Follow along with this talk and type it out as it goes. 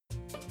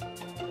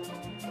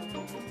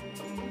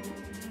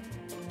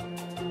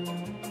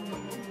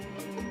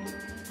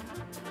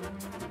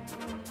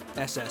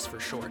SS for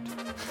short.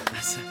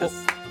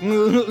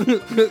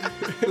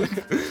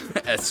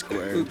 S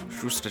squared.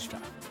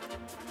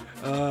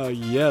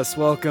 Yes,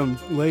 welcome,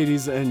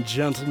 ladies and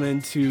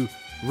gentlemen, to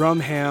Rum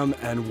Ham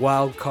and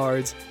Wild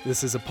Cards.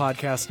 This is a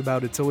podcast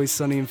about It's Always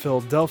Sunny in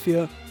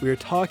Philadelphia. We are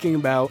talking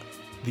about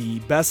the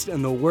best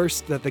and the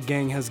worst that the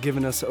gang has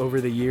given us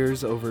over the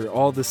years, over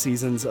all the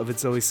seasons of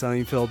It's Always Sunny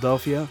in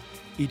Philadelphia.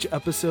 Each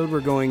episode, we're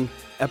going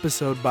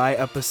episode by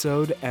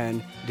episode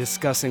and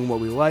discussing what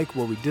we like,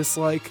 what we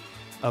dislike,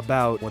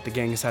 about what the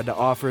gang has had to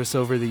offer us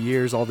over the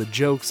years, all the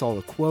jokes, all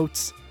the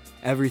quotes,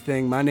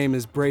 everything. My name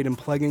is Braden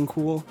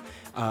Plegancool.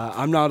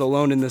 I'm not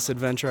alone in this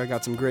adventure. I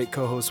got some great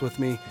co-hosts with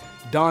me.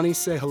 Donnie,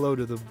 say hello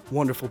to the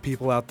wonderful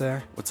people out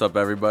there. What's up,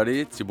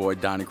 everybody? It's your boy,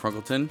 Donnie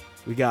Crunkleton.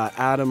 We got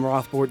Adam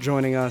Rothbort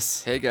joining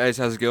us. Hey guys,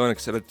 how's it going?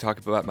 Excited to talk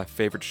about my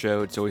favorite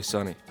show, It's Always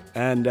Sunny.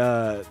 And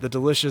the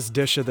delicious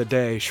dish of the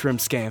day, shrimp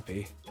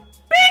scampi.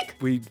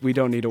 Beak! We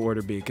don't need to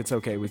order beak. It's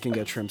okay. We can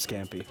get shrimp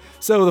scampi.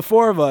 So the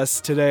four of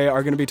us today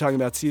are going to be talking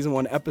about Season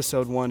 1,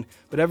 Episode 1.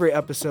 But every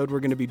episode,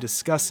 we're going to be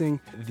discussing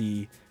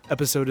the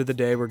episode of the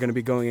day. We're going to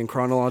be going in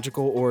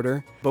chronological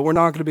order. But we're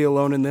not going to be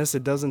alone in this.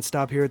 It doesn't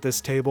stop here at this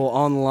table.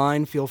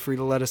 Online, feel free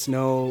to let us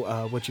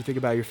know what you think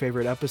about your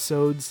favorite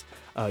episodes,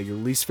 your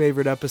least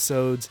favorite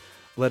episodes.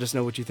 Let us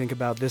know what you think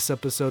about this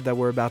episode that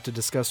we're about to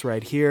discuss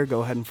right here.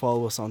 Go ahead and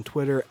follow us on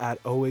Twitter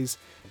at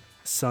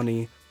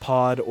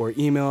AlwaysSunnyPod or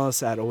email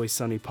us at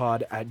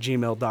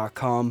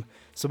alwayssunnypod@gmail.com.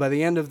 So by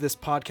the end of this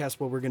podcast,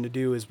 what we're going to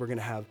do is we're going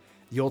to have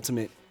the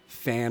ultimate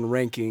fan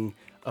ranking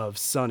of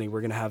Sunny.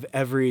 We're going to have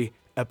every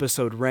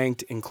episode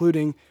ranked,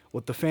 including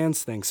what the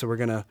fans think. So we're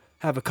going to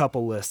have a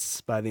couple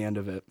lists by the end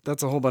of it.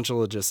 That's a whole bunch of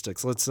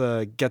logistics. Let's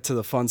get to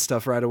the fun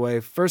stuff right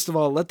away. First of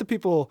all, let the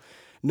people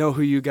know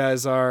who you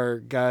guys are.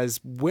 Guys,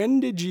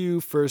 when did you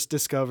first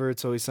discover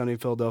It's Always Sunny in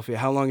Philadelphia?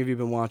 How long have you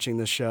been watching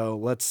the show?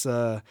 Let's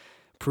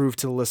prove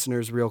to the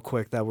listeners real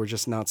quick that we're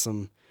just not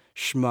some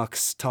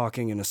schmucks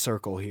talking in a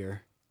circle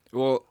here.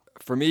 Well,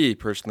 for me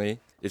personally,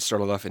 it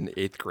started off in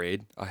 8th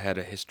grade. I had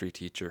a history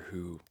teacher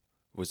who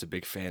was a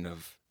big fan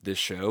of this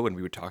show, and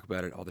we would talk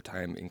about it all the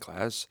time in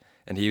class.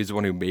 And he was the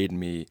one who made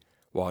me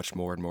watch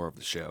more and more of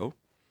the show.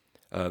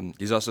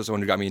 He's also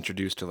someone who got me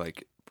introduced to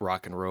like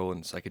rock and roll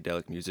and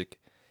psychedelic music,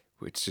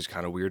 which is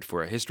kind of weird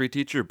for a history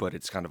teacher, but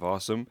it's kind of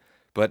awesome.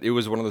 But it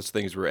was one of those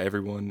things where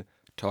everyone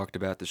talked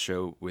about the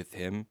show with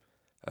him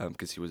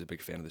because he was a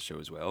big fan of the show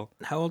as well.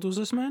 How old was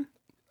this man?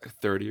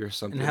 30 or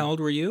something. And how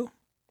old were you?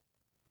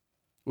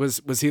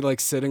 Was he like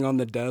sitting on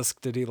the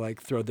desk? Did he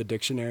like throw the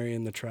dictionary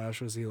in the trash?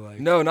 Was he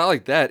like... No, not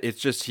like that. It's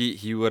just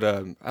he would,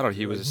 I don't know,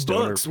 he was a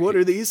stoner. Books, what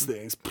are these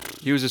things?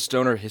 He was a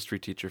stoner history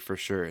teacher for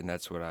sure, and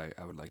that's what I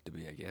would like to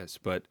be, I guess.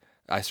 But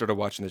I started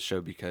watching the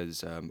show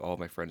because all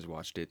my friends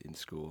watched it in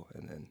school,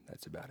 and then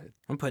that's about it.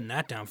 I'm putting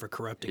that down for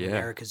corrupting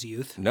America's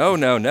youth. No,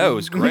 it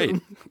was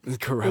great. The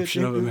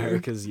corruption of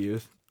America's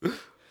youth.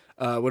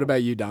 What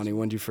about you, Donnie?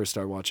 When did you first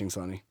start watching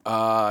Sunny?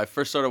 I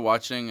first started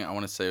watching, I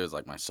want to say it was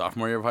like my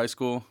sophomore year of high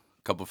school.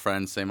 A couple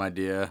friends, same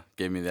idea,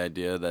 gave me the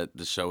idea that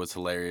the show was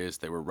hilarious.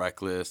 They were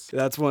reckless.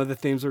 That's one of the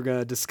themes we're going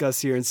to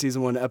discuss here in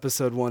Season 1,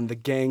 Episode 1, The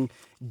Gang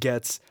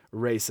Gets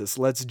Racist.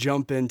 Let's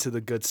jump into the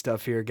good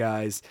stuff here,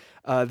 guys.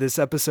 This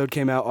episode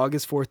came out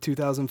August 4th,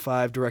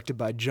 2005, directed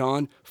by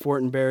John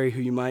Fortenberry,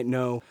 who you might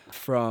know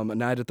from A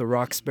Night at the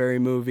Roxbury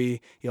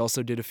movie. He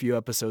also did a few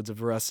episodes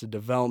of Arrested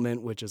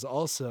Development, which is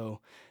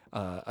also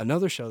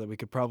another show that we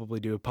could probably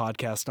do a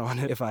podcast on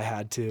if I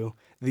had to.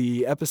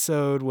 The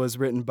episode was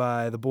written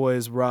by the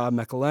boys Rob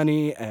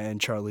McElhenney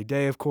and Charlie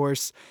Day, of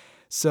course.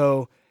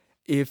 So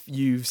if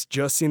you've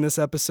just seen this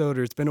episode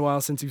or it's been a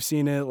while since you've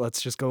seen it,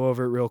 let's just go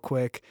over it real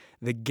quick.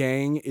 The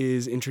gang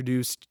is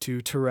introduced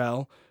to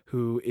Terrell,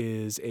 who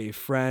is a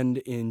friend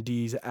in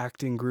Dee's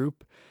acting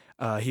group.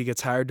 He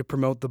gets hired to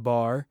promote the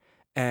bar,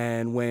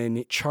 and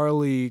when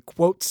Charlie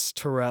quotes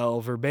Terrell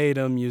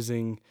verbatim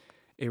using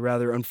a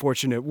rather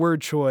unfortunate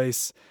word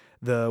choice,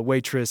 the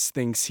waitress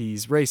thinks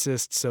he's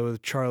racist, so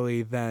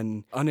Charlie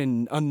then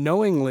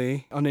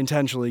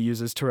unintentionally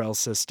uses Terrell's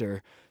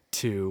sister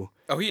to...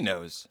 Oh, he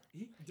knows.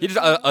 He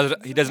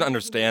doesn't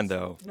understand,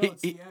 though.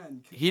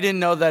 He didn't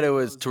know that it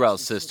was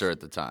Terrell's sister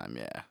at the time,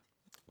 yeah.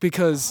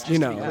 Because, you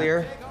know...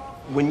 Clear,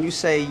 when you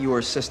say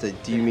your sister,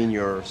 do you mean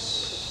your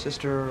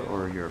sister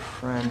or your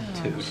friend,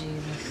 too?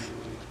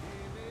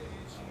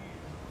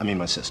 I mean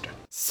my sister.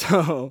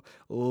 So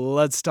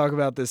let's talk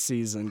about this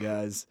season,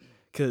 guys,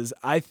 because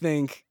I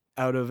think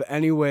out of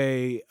any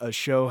way a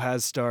show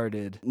has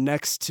started,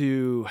 next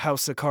to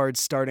House of Cards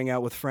starting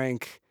out with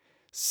Frank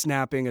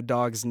snapping a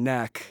dog's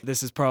neck,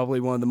 this is probably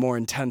one of the more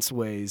intense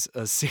ways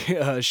a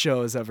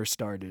show has ever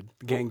started.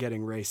 The gang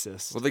getting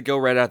racist. Well, they go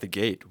right out the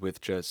gate with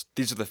just,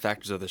 these are the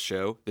factors of the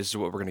show. This is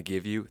what we're going to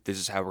give you. This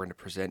is how we're going to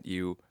present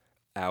you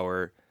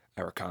our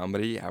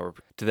comedy.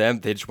 To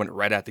them, they just went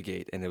right out the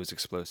gate, and it was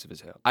explosive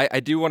as hell. I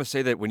do want to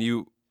say that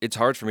it's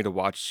hard for me to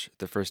watch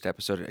the first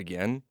episode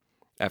again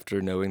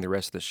after knowing the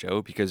rest of the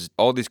show, because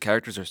all these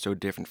characters are so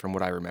different from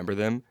what I remember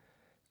them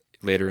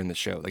later in the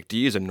show. Like,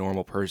 Dee is a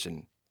normal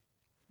person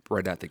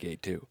right out the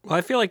gate, too. Well,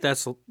 I feel like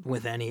that's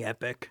with any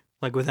epic.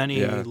 Like with any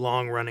Yeah.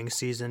 long-running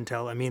season,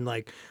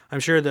 I'm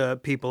sure the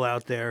people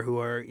out there who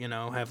are,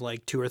 have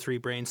like 2 or 3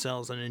 brain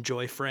cells and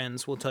enjoy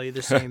Friends will tell you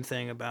the same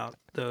thing about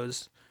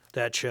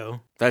that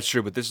show. That's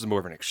true, but this is more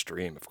of an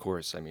extreme, of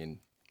course. I mean,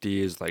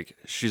 Dee is like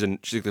she's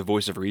like the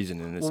voice of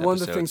reason in this Well, episode. one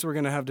of the things we're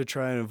going to have to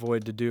try and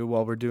avoid to do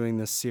while we're doing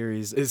this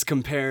series is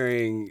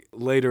comparing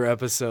later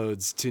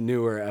episodes to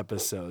newer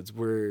episodes.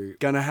 We're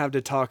going to have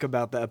to talk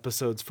about the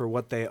episodes for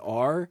what they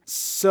are.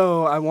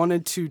 So I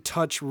wanted to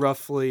touch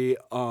roughly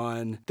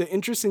on the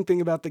interesting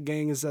thing about the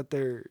gang is that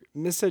their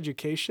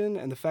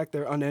miseducation and the fact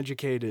they're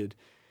uneducated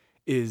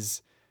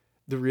is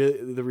the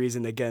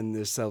reason they get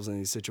themselves in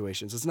these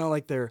situations. It's not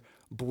like they're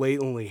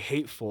blatantly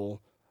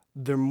hateful.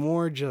 They're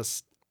more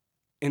just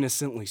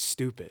innocently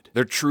stupid.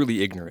 They're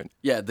truly ignorant.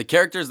 Yeah, the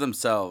characters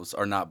themselves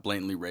are not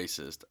blatantly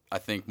racist. I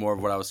think more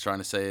of what I was trying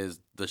to say is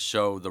the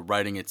show, the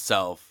writing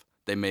itself,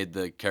 they made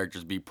the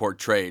characters be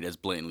portrayed as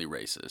blatantly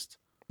racist.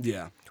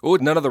 Yeah. Well,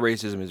 none of the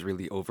racism is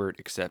really overt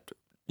except,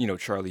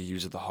 Charlie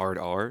uses the hard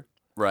R.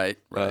 Right.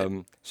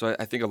 So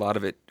I think a lot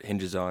of it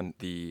hinges on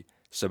the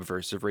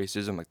subversive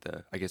racism, like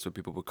I guess what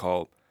people would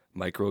call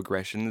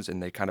microaggressions,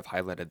 and they kind of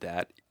highlighted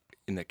that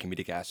in the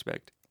comedic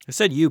aspect. I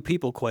said you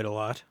people quite a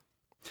lot.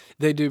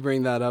 They do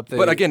bring that up.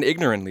 But again,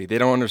 ignorantly, they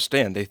don't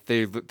understand.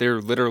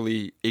 They're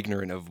literally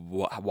ignorant of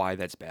why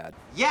that's bad.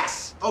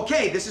 Yes!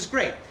 Okay, this is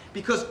great.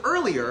 Because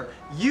earlier,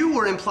 you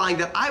were implying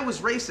that I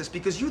was racist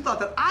because you thought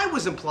that I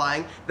was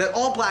implying that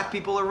all black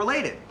people are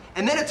related.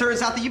 And then it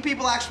turns out that you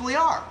people actually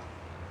are.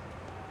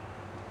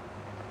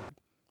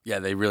 Yeah,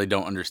 they really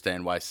don't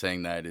understand why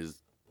saying that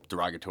is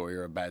derogatory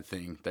or a bad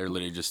thing. They're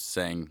literally just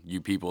saying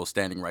you people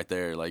standing right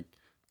there, like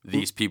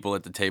these people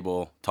at the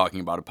table talking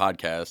about a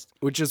podcast.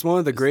 Which is one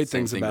of the great same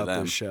things thing with about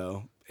them. this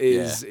show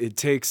is it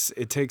takes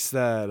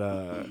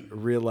that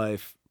real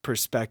life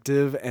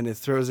perspective and it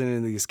throws it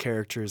into these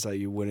characters that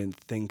you wouldn't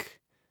think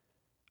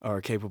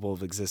are capable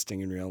of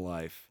existing in real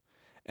life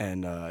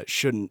and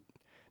shouldn't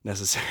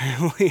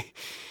necessarily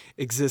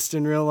exist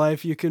in real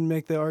life. You can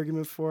make the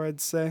argument for,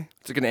 I'd say.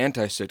 It's like an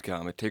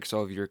anti-sitcom. It takes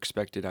all of your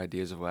expected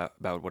ideas about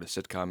what a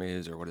sitcom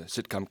is or what a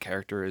sitcom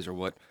character is or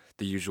what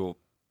the usual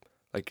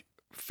like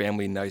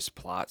family nice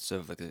plots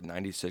of like the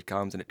 90s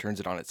sitcoms, and it turns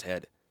it on its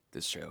head,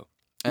 this show.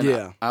 And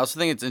Yeah. I also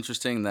think it's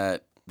interesting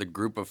that the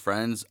group of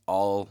friends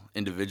all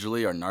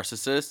individually are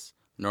narcissists.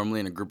 Normally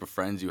in a group of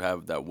friends, you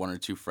have that 1 or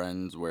 2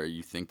 friends where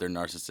you think they're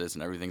narcissists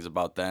and everything's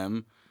about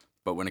them.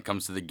 But when it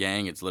comes to the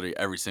gang, it's literally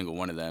every single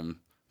one of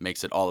them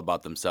makes it all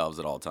about themselves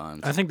at all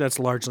times. I think that's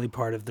largely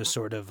part of the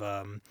sort of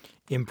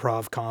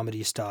improv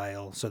comedy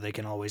style, so they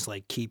can always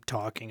like keep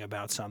talking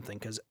about something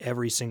because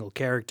every single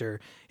character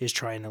is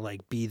trying to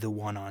like be the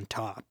one on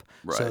top,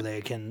 so Right.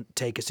 they can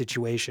take a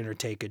situation or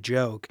take a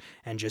joke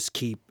and just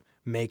keep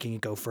making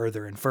it go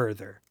further and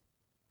further.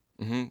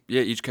 Mm-hmm.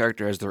 Yeah, each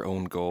character has their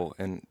own goal,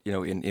 and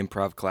in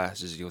improv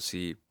classes, you'll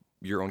see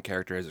your own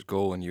character has a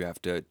goal, and you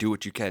have to do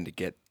what you can to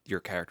get your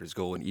character's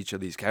goal. And each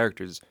of these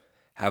characters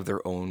have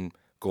their own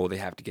goal they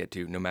have to get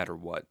to, no matter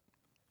what.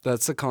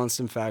 That's a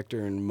constant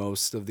factor in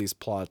most of these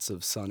plots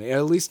of Sunny,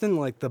 at least in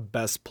like the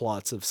best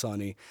plots of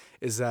Sunny,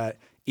 is that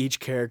each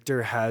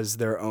character has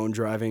their own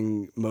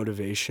driving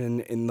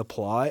motivation in the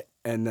plot.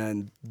 And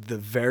then the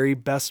very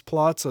best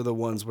plots are the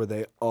ones where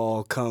they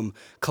all come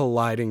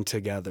colliding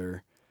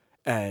together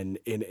and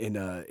in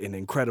an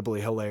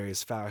incredibly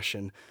hilarious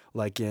fashion.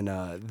 Like in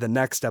the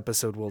next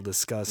episode we'll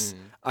discuss,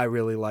 I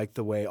really like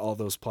the way all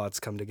those plots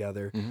come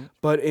together.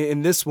 But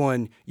in this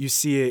one, you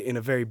see it in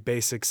a very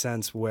basic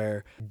sense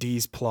where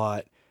Dee's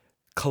plot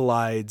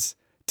collides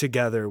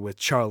together with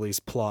Charlie's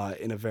plot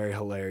in a very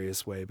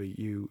hilarious way. But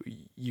you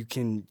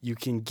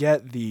can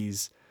get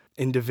these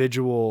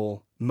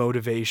individual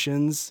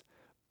motivations,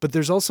 but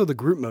there's also the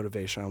group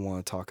motivation I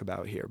want to talk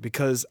about here,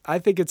 because I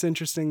think it's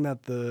interesting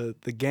that the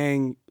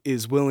gang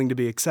is willing to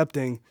be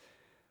accepting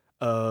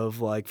of,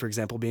 like, for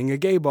example, being a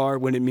gay bar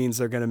when it means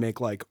they're going to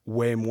make like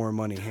way more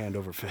money hand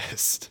over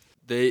fist.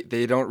 They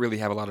don't really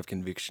have a lot of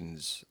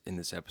convictions in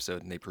this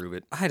episode, and they prove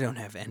it. I don't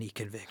have any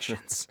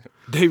convictions.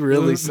 They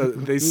really set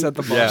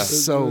the bar Yeah.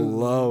 so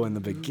low in the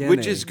beginning.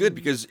 Which is good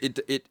because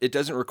it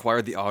doesn't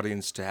require the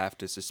audience to have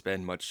to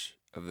suspend much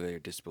of their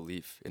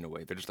disbelief in a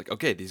way. They're just like,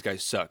 okay, these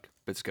guys suck.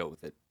 Let's go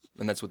with it.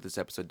 And that's what this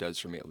episode does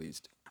for me, at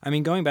least. I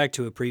mean, going back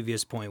to a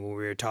previous point where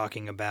we were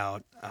talking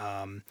about,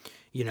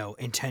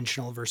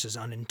 intentional versus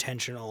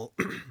unintentional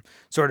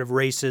sort of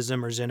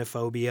racism or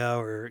xenophobia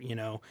or,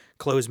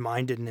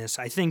 closed-mindedness,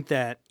 I think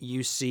that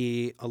you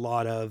see a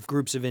lot of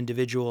groups of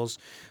individuals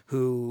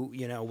who,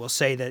 will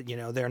say that,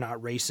 they're not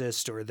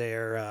racist or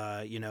they're,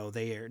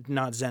 they are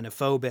not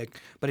xenophobic.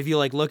 But if you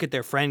look at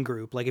their friend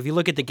group, like if you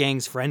look at the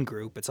gang's friend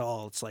group,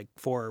 it's like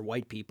 4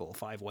 white people,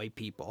 5 white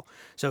people.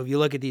 So if you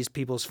look at these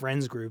people's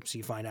friends groups,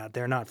 you find out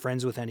they're not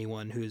friends with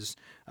anyone who's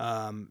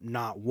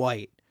not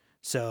white.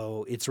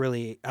 So it's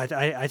really,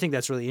 I think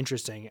that's really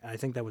interesting. I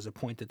think that was a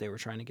point that they were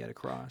trying to get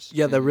across.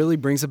 Yeah, that really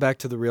brings it back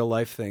to the real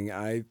life thing.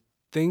 I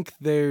think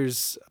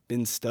there's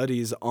been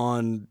studies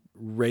on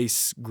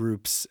race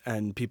groups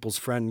and people's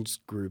friends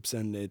groups,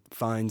 and it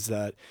finds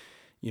that,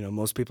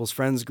 most people's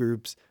friends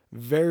groups,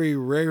 very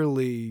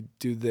rarely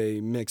do they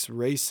mix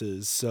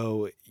races.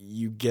 So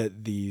you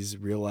get these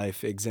real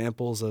life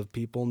examples of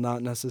people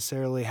not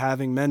necessarily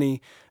having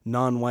many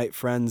non-white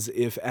friends,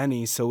 if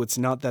any. So it's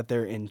not that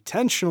they're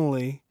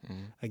intentionally,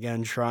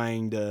 again,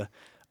 trying to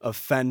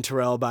offend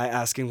Terrell by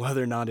asking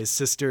whether or not his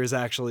sister is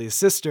actually his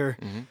sister,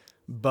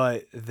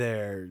 but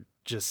they're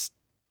just,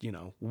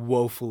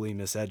 woefully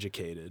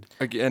miseducated.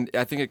 Again,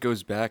 I think it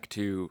goes back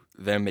to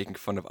them making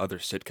fun of other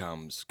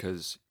sitcoms,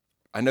 because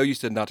I know you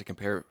said not to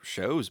compare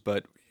shows,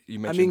 but you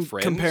mentioned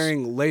Friends.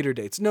 Comparing later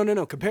dates. No.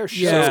 Compare shows.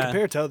 Yeah.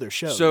 Compare it to other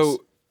shows.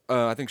 So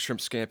I think Shrimp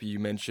Scampi, you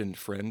mentioned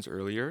Friends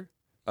earlier.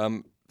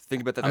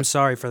 Think about that. I'm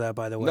sorry for that,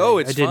 by the way. No,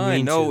 it's I didn't fine.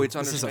 Mean No, to. it's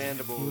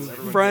understandable.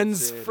 Everyone Friends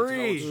gets it. It's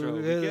free. an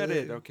old show. We get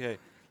it. Okay.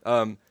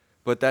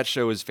 But that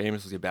show is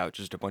famously about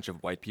just a bunch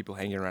of white people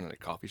hanging around in a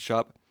coffee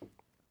shop.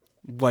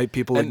 White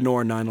people And-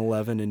 ignore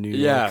 9/11 in New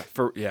York.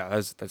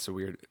 That's a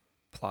weird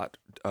plot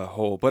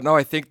hole. But no,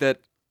 I think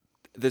that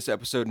this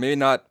episode maybe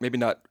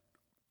not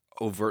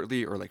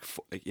overtly or like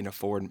in a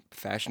forward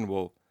fashion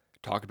will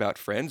talk about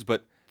Friends,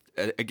 but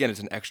again, it's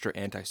an extra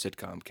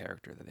anti-sitcom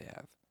character that they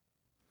have.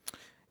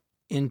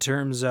 In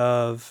terms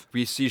of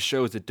We see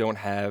shows that don't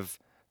have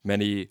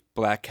many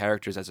black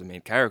characters as a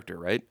main character,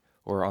 right?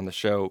 Or on the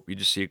show, we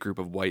just see a group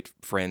of white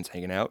friends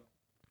hanging out.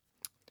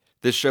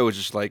 This show is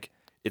just like,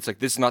 it's like,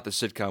 this is not the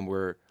sitcom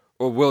where,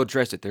 or we'll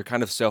address it. They're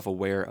kind of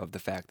self-aware of the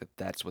fact that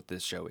that's what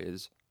this show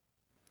is.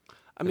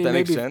 I If mean, that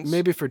makes maybe sense?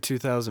 maybe for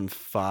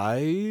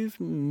 2005,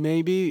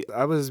 maybe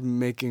I was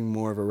making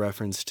more of a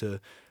reference to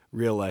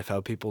real life,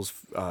 how people's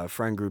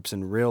friend groups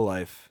in real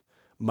life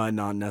might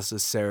not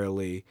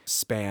necessarily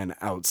span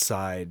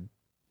outside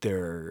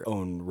their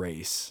own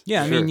race.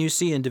 Yeah, I Sure. mean, you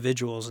see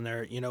individuals and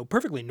they're,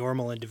 perfectly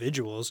normal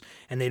individuals,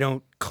 and they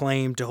don't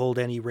claim to hold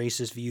any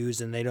racist views,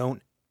 and they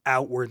don't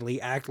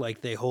outwardly act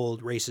like they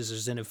hold racist or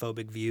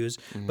xenophobic views.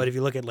 But if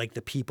you look at like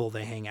the people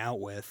they hang out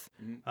with,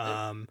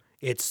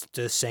 it's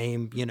the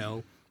same,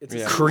 Yeah.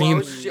 cream I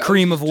was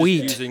of just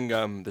wheat. using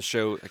the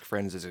show like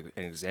Friends as an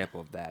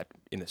example of that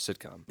in a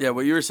sitcom. Yeah,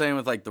 what you were saying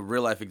with like the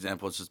real life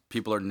example, it's just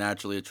people are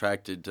naturally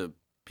attracted to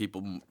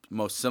people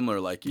most similar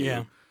like you.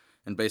 Yeah.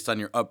 And based on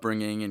your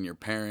upbringing and your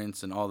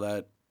parents and all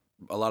that,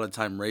 a lot of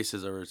time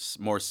races are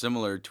more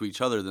similar to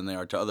each other than they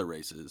are to other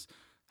races.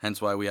 Hence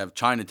why we have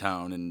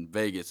Chinatown in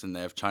Vegas and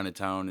they have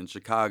Chinatown in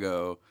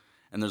Chicago.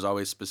 And there's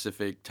always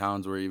specific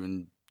towns where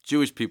even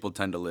Jewish people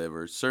tend to live,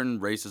 or certain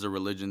races or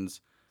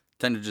religions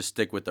tend to just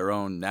stick with their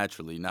own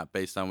naturally, not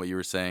based on what you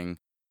were saying,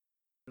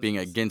 being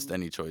against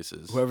any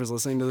choices. Whoever's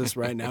listening to this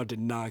right now did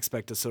not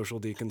expect a social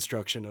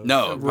deconstruction of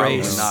No, probably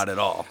Race. not at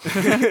all.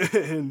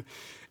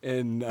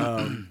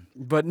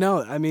 But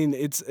no, I mean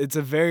it's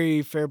a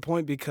very fair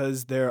point,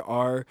 because there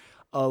are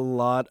a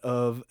lot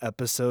of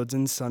episodes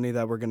in Sunny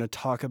that we're going to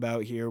talk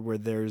about here where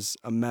there's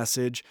a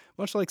message,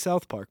 much like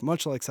South Park,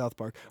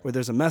 where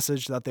there's a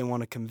message that they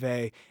want to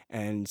convey,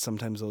 and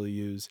sometimes they'll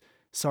use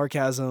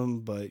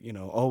sarcasm, but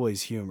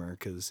always humor,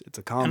 because it's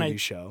a comedy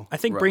show. I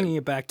think Right. bringing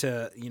it back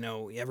to,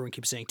 everyone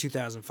keeps saying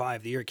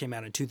 2005, the year it came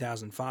out in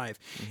 2005.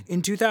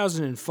 In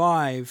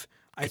 2005,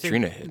 I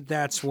Katrina think hit.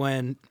 that's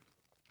when,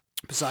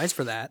 besides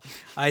for that,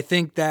 I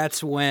think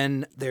that's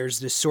when there's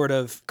this sort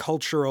of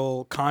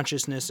cultural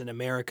consciousness in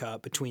America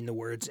between the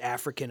words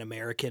African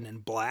American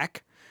and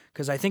black.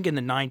 Because I think in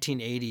the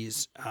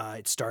 1980s,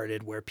 it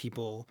started where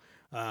people,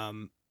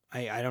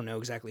 I don't know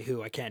exactly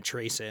who, I can't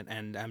trace it,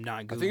 and I'm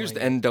not Googling I think it was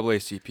the it.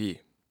 NAACP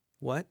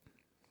What?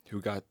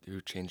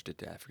 who changed it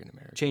to African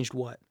American. Changed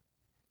what?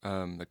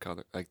 The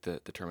color, like the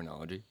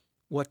terminology.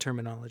 What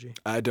terminology?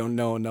 I don't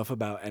know enough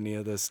about any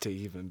of this to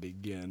even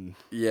begin.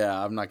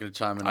 Yeah, I'm not going to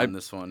chime in on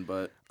this one,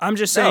 but I'm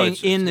just No, saying,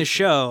 it's in the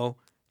show,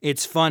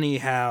 it's funny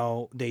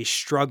how they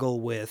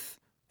struggle with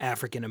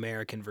African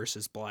American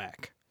versus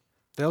black.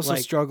 They also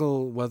Like-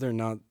 struggle whether or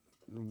not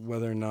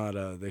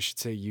they should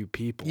say "you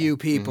people." You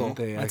people.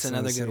 They That's accidentally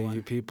another good say one.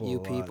 "You people." You a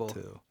lot, people.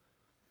 too.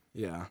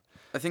 Yeah.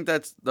 I think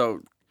that's, though,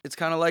 it's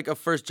kind of like a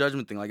first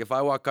judgment thing. Like if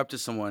I walk up to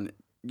someone,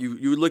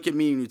 you would look at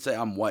me and you'd say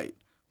I'm white,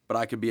 but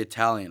I could be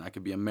Italian, I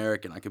could be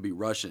American, I could be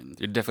Russian.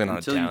 You're definitely not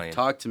Until Italian. you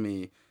talk to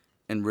me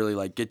and really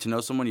like get to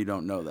know someone, you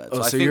don't know that. Oh,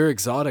 I so think, you're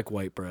exotic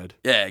white bread,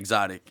 yeah,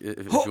 exotic,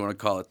 if you want to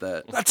call it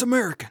that. That's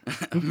American.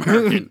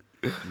 American.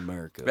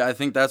 America. But I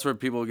think that's where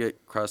people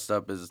get crossed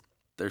up, is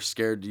they're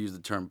scared to use the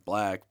term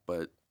black,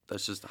 but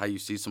that's just how you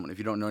see someone. If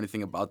you don't know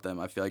anything about them,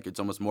 I feel like it's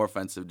almost more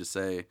offensive to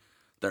say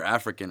they're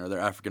African or they're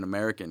African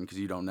American because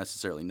you don't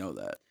necessarily know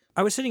that.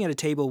 I was sitting at a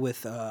table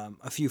with a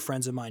few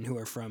friends of mine who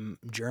are from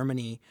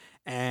Germany,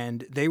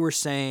 and they were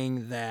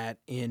saying that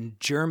in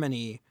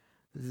Germany,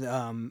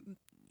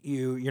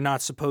 you're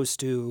not supposed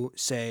to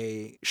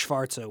say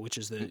Schwarze, which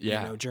is the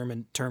Yeah.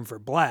 German term for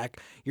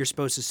black. You're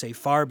supposed to say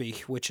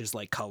Farbig, which is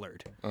like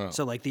colored.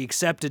 So like the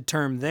accepted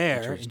term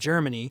there in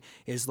Germany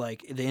is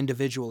like the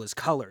individual is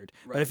colored.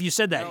 But if you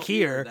said that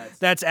here,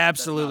 that's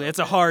absolutely it's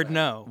a hard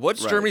no.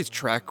 What's Right. Germany's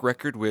track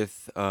record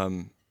with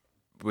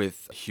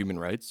human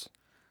rights?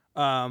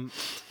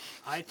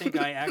 I think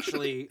Donnie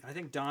actually.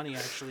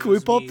 Can we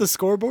owes pull up me- the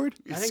scoreboard?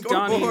 I think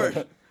Scoreboard.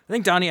 Donnie. I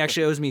think Donnie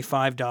actually owes me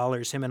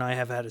 $5. Him and I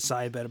have had a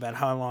side bet about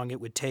how long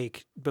it would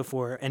take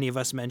before any of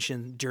us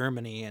mentioned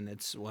Germany, and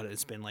it's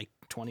been like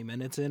 20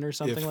 minutes in or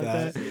something If like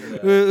that.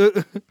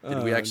 that.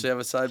 Did we actually have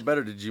a side bet,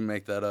 or did you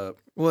make that up?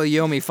 Well,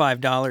 you owe me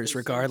 $5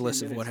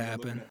 regardless of what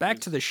happened. Back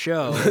to the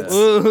show.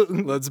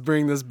 Let's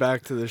bring this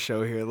back to the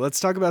show here.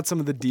 Let's talk about some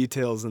of the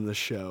details in the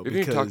show We haven't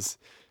even because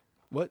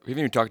We haven't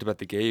even talked about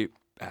the gay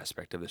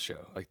aspect of the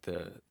show, like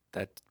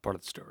that part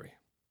of the story.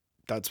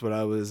 that's what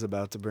I was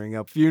about to bring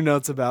up. Few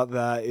notes about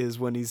that is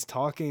when he's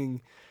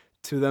talking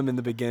to them in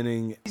the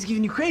beginning. He's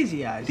giving you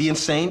crazy eyes. The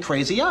insane,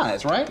 crazy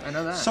eyes, right? I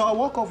know that. So I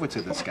walk over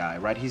to this guy,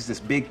 right? He's this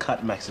big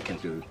cut Mexican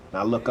dude. And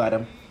I look at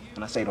him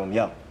and I say to him,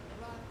 yo,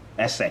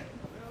 essay.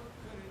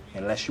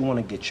 Unless you want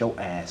to get your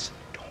ass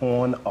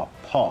torn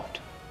apart,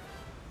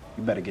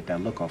 you better get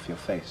that look off your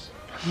face.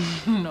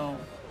 No.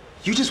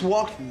 You just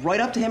walked right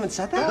up to him and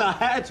said that? I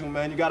had to,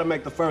 man. You gotta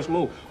make the first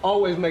move.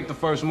 Always make the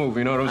first move,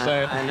 you know what I'm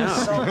saying? I know.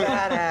 So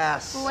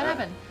badass. Well, what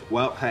happened?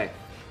 Well, hey,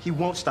 he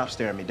won't stop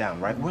staring me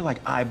down, right? We're like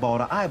eyeball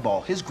to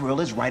eyeball. His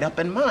grill is right up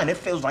in mine. It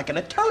feels like an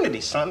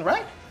eternity, son,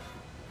 right?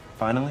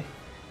 Finally,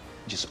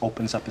 he just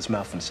opens up his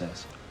mouth and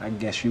says, I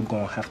guess you're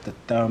gonna have to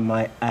tear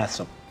my ass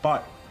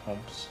apart,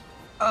 Holmes.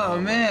 Oh,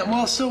 man.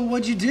 Well, so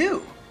what'd you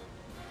do?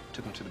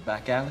 Took him to the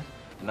back alley,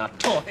 and I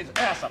tore his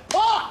ass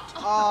apart!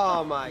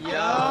 Oh my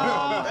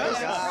God.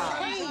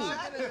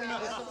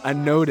 I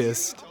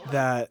noticed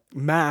that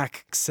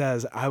Mac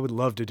says, I would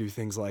love to do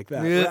things like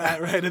that. Yeah.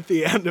 Right at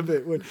the end of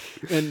it.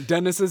 And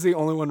Dennis is the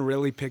only one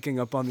really picking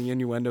up on the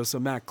innuendo, so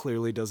Mac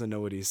clearly doesn't know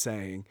what he's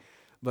saying.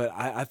 But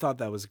I thought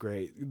that was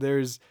great.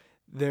 There's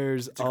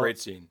It's a great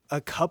scene.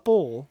 a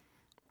couple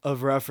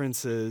of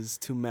references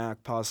to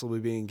Mac possibly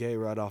being gay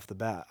right off the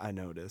bat, I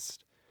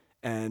noticed.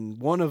 And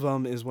one of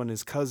them is when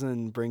his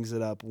cousin brings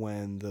it up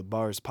when the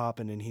bar's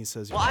popping and he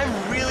says, Well,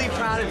 I'm really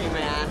proud of you,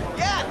 man.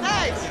 Yeah,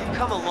 thanks. You've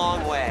come a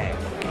long way.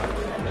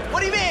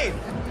 What do you mean?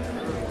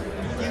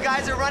 You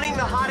guys are running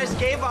the hottest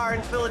gay bar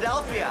in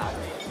Philadelphia.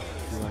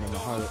 you're running the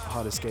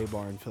hottest gay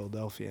bar in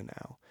Philadelphia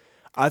now.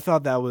 I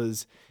thought that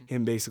was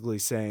him basically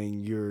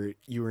saying you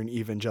were an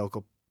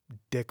evangelical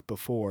dick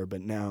before,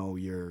 but now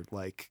you're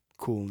like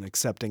cool and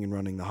accepting and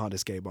running the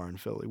hottest gay bar in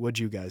Philly. What'd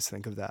you guys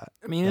think of that?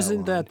 I mean, that isn't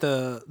line? that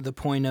the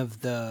point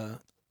of the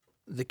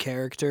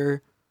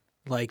character?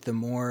 Like, the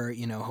more,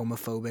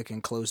 homophobic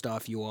and closed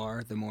off you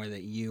are, the more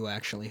that you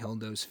actually hold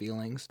those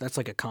feelings. That's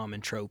like a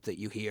common trope that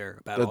you hear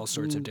about all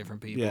sorts of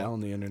different people. Yeah, on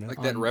the internet.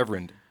 Like that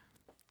reverend.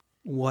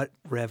 What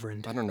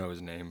reverend? I don't know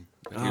his name,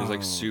 but he was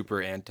like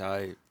super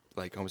anti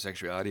like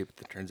homosexuality, but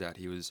it turns out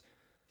he was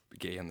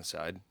gay on the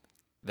side.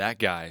 That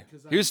guy.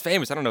 He was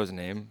famous. I don't know his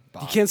name.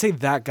 You can't say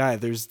that guy.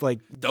 There's like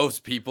Those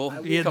people.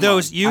 Yeah, Come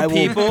those on. you I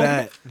people, will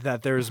bet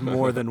that there's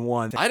more than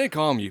one. I didn't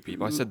call him you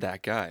people. I said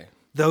that guy.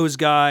 those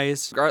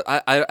guys.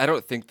 I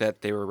don't think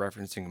that they were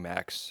referencing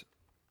Max,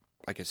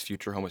 like his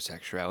future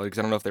homosexuality, because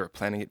I don't know if they were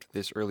planning it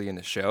this early in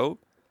the show,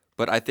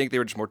 but I think they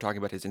were just more talking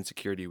about his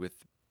insecurity with,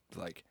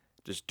 like,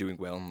 just doing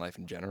well in life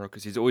in general,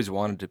 because he's always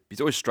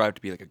strived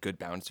to be like a good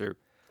bouncer,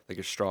 like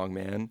a strong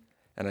man,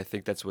 and I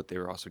think that's what they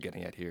were also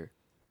getting at here.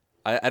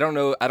 I don't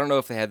know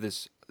if they had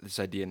this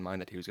idea in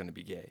mind that he was going to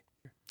be gay.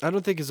 I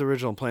don't think his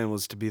original plan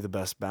was to be the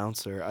best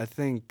bouncer. I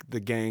think the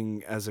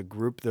gang as a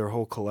group, their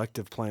whole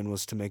collective plan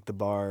was to make the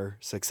bar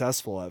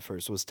successful at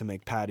first, was to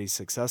make Patty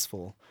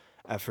successful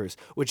at first,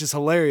 which is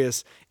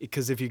hilarious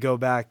because if you go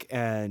back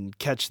and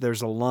catch,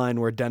 there's a line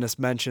where Dennis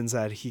mentions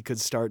that he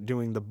could start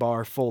doing the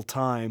bar full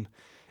time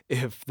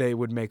if they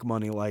would make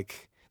money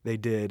like they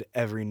did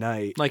every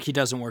night. Like, he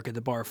doesn't work at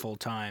the bar full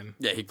time.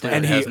 Yeah, he clearly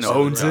And has he no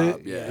owns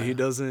job. it. Yeah. He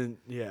doesn't,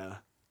 yeah.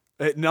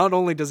 Not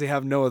only does he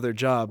have no other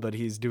job, but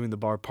he's doing the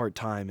bar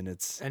part-time, and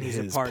it's And he's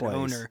a his part place.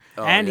 owner.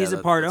 Oh, and yeah, he's a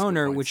that's part a good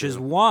owner, point, which is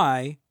too.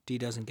 why D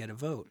doesn't get a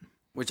vote.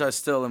 Which I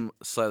still am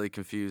slightly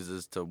confused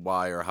as to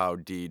why or how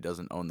Dee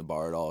doesn't own the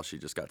bar at all. She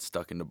just got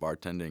stuck into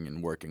bartending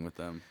and working with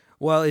them.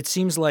 Well, it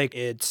seems like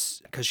it's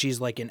because she's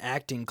like in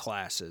acting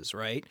classes,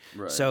 right?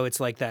 Right. So it's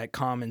like that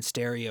common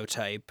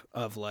stereotype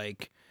of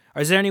like,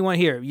 is there anyone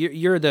here?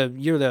 You're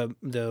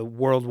the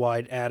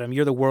worldwide Adam.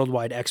 You're the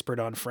worldwide expert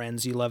on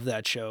Friends. You love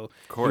that show.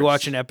 Of course. You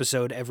watch an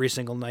episode every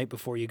single night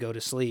before you go to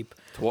sleep.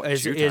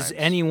 Is Two is times.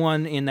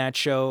 anyone in that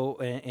show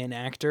an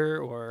actor,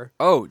 or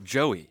Oh,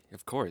 Joey,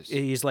 of course.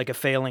 he's like a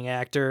failing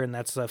actor and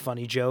that's a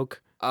funny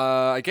joke?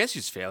 I guess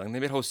he's failing. They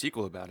made a whole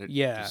sequel about it.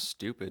 Yeah. Just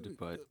stupid,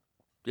 but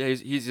yeah,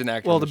 he's an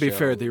actor. Well, on to the be show.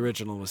 fair, the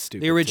original was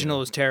stupid. The original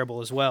too. is terrible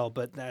as well,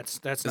 but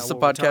that's not Is this a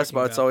what we're podcast talking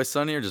about It's Always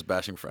Sunny or just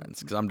bashing Friends?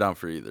 Because I'm down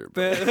for either.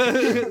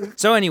 But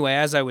So anyway,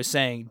 as I was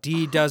saying,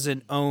 Dee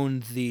doesn't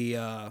own the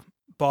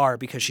bar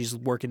because she's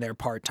working there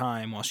part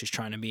time while she's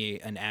trying to be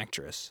an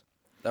actress.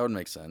 that would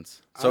make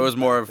sense. So it was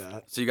more of.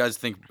 that. So you guys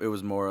think it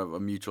was more of a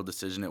mutual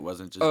decision? It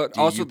wasn't just. Dee,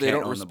 Also, you they can't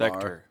don't own the respect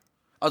bar? her.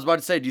 I was about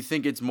to say, do you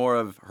think it's more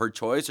of her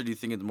choice, or do you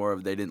think it's more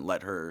of they didn't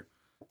let her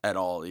at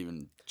all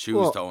even choose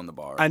Well, to own the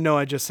bar? I know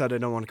I just said I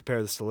don't want to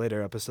compare this to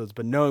later episodes,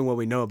 but knowing what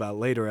we know about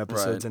later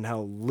episodes Right. and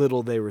how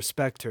little they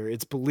respect her,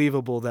 it's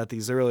believable that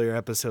these earlier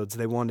episodes,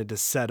 they wanted to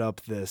set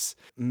up this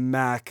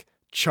Mac,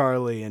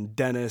 Charlie, and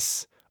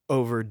Dennis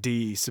over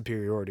D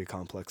superiority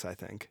complex, I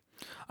think.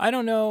 I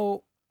don't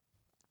know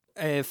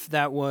if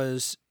that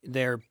was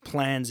their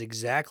plans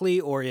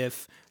exactly, or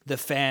if the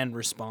fan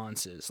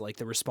responses, like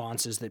the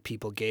responses that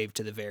people gave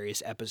to the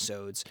various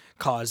episodes,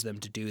 caused them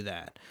to do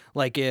that.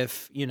 Like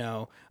if,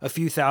 a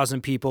few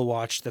thousand people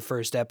watched the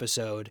first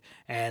episode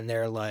and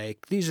they're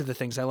like, these are the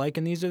things I like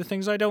and these are the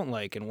things I don't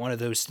like. And one of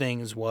those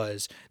things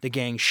was the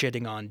gang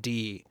shitting on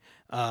D.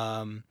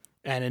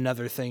 And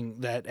another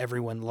thing that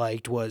everyone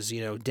liked was,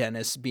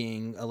 Dennis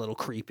being a little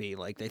creepy.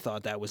 Like, they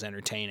thought that was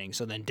entertaining.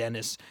 So then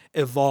Dennis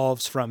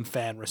evolves from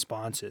fan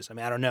responses. I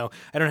mean, I don't know.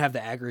 I don't have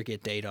the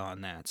aggregate data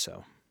on that,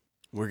 so.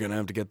 We're going to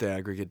have to get the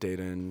aggregate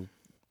data and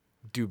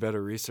do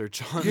better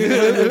research on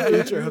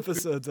future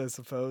episodes, I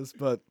suppose.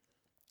 But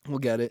we'll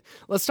get it.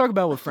 Let's talk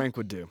about what Frank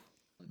would do.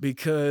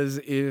 Because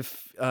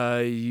if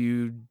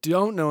you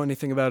don't know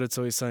anything about It's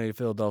Always Sunny in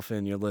Philadelphia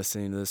and you're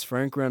listening to this,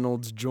 Frank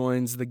Reynolds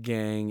joins the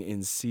gang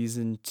in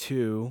season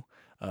 2.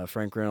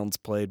 Frank Reynolds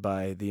played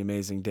by the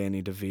amazing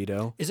Danny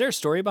DeVito. Is there a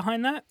story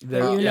behind that?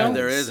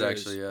 There is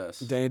actually, yes.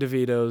 Danny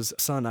DeVito's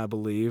son, I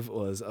believe,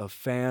 was a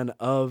fan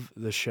of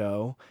the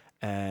show,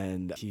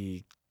 and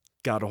he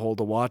got a hold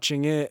of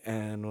watching it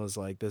and was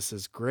like, this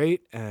is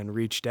great, and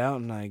reached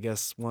out, and I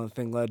guess one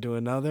thing led to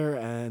another,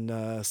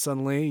 and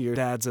suddenly your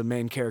dad's a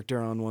main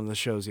character on one of the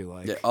shows you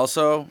like. Yeah,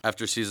 also,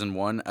 after season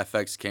 1,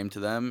 FX came to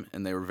them,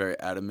 and they were very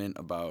adamant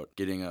about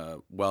getting a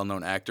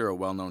well-known actor, a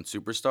well-known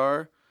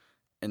superstar,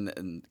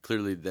 and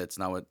clearly that's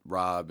not what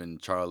Rob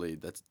and Charlie,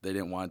 they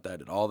didn't want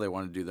that at all. They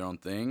wanted to do their own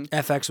thing.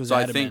 FX was so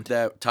adamant. I think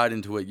that tied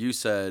into what you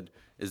said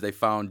is they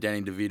found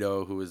Danny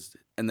DeVito,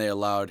 and they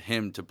allowed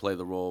him to play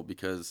the role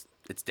because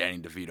it's Danny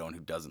DeVito, and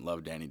who doesn't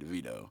love Danny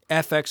DeVito?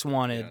 FX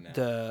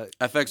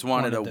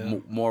wanted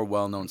a more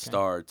well-known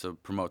star to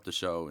promote the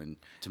show and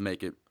to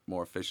make it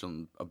more official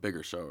and a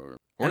bigger show.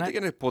 Weren't they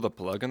going to pull the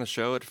plug on the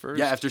show at first?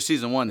 Yeah, after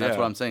season 1, that's Yeah.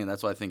 what I'm saying.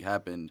 That's what I think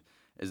happened,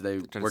 is they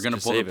were going to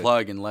to pull the save it.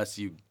 plug unless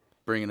you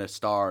bring in a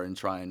star and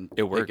try and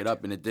pick worked. it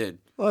up, and it did.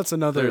 Well, that's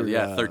another... Clearly,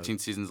 13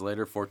 seasons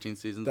later, 14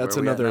 seasons. That's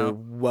where are we at another now?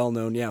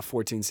 well-known,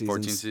 14 seasons.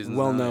 14 seasons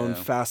well-known now,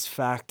 yeah. fast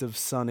fact of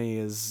Sunny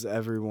is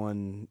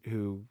everyone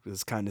who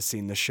has kind of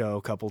seen the show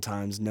a couple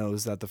times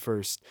knows that the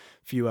first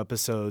few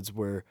episodes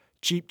were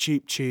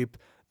cheap.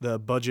 The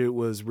budget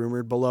was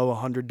rumored below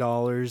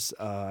 $100.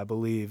 I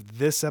believe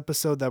this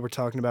episode that we're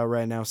talking about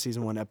right now,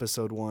 season 1,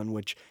 episode 1,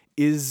 which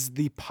is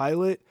the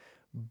pilot,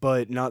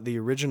 but not the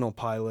original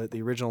pilot.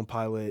 The original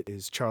pilot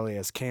is Charlie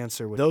Has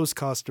Cancer. Those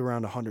cost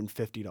around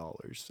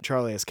 $150.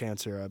 Charlie Has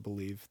Cancer, I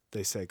believe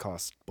they say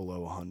cost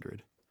below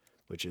 $100,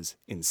 which is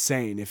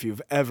insane if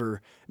you've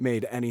ever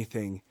made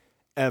anything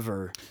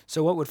ever.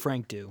 So what would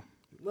Frank do?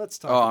 Let's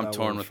talk Oh, about I'm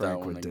torn what with Frank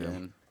that one would do.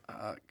 again.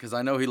 Because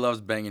I know he loves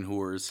banging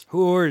whores.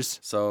 Whores.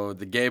 So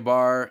the gay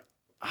bar,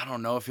 I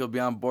don't know if he'll be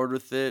on board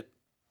with it,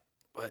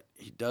 but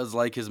he does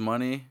like his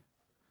money.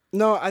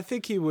 No, I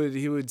think he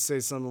would say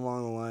something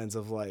along the lines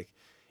of like,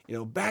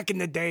 back in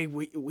the day,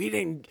 we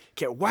didn't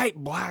get white,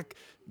 black,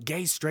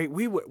 gay, straight.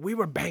 We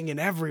were banging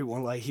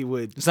everyone. Like he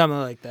would Something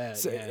like that.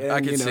 say, Yeah. and,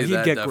 I could see he'd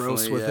that, get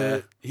gross definitely, with yeah.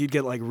 it. He'd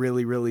get like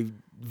really, really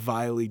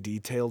vilely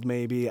detailed.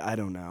 Maybe, I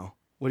don't know.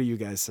 What do you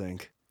guys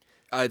think?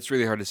 It's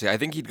really hard to say. I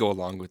think he'd go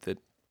along with it.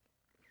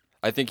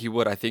 I think he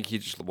would. I think he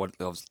just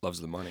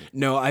loves the money.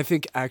 No, I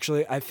think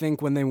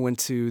when they went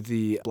to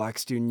the Black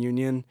Student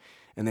Union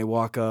and they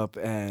walk up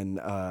and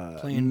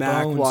Playing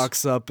Mac Bones.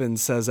 walks up and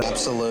says,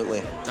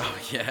 Absolutely. Oh,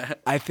 yeah.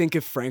 I think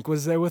if Frank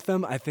was there with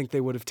them, I think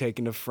they would have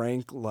taken to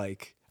Frank.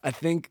 Like, I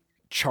think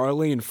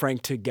Charlie and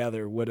Frank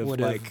together would have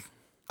like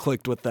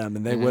clicked with them,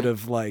 and they would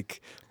have like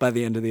by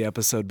the end of the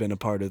episode been a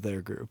part of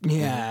their group.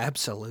 Yeah,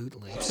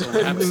 absolutely.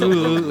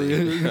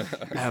 Absolutely.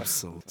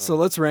 So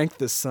let's rank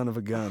this son of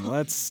a gun.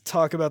 Let's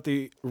talk about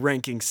the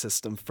ranking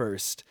system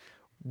first.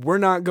 We're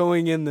not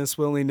going in this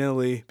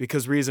willy-nilly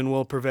because reason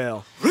will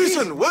prevail.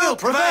 Reason will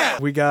prevail!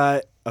 We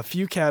got a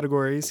few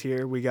categories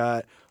here. We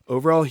got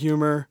overall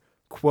humor,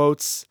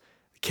 quotes,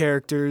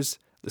 characters,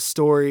 the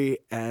story,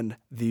 and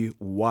the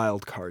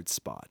wild card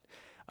spot.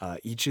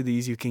 Each of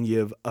these you can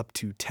give up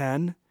to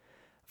 10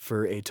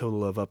 for a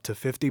total of up to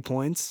 50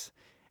 points.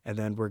 And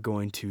then we're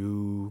going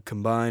to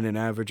combine and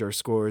average our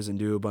scores and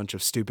do a bunch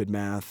of stupid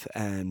math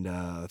and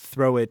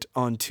throw it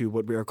onto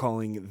what we are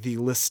calling the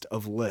list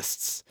of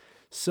lists.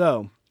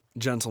 So,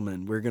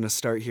 gentlemen, we're going to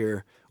start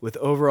here with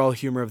overall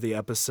humor of the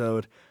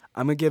episode.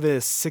 I'm going to give it a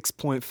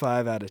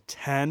 6.5 out of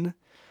 10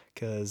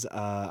 because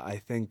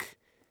I think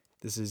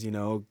this is,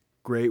 a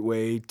great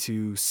way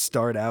to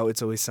start out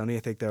It's Always Sunny. I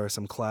think there are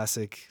some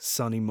classic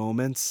Sunny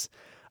moments.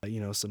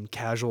 Some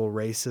casual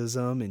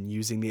racism and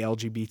using the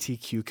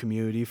LGBTQ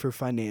community for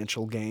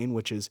financial gain,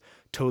 which is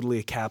totally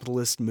a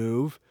capitalist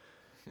move.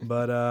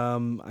 But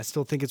I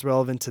still think it's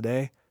relevant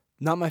today.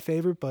 Not my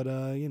favorite, but,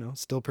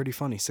 still pretty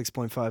funny.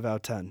 6.5 out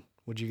of 10.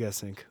 What do you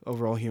guys think?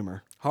 Overall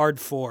humor. Hard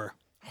 4.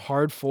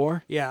 Hard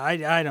 4? Yeah,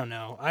 I don't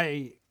know.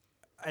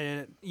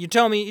 You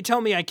tell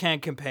me I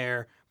can't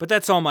compare, but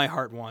that's all my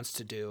heart wants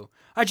to do.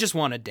 I just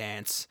want to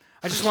dance.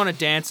 I just want to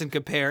dance and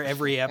compare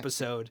every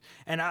episode.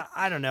 And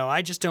I don't know.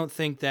 I just don't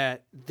think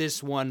that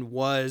this one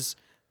was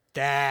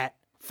that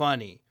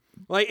funny.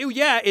 Like,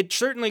 it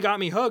certainly got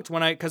me hooked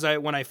when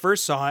I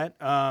first saw it.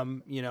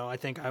 I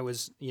think I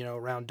was,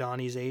 around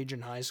Donnie's age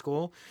in high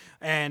school,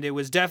 and it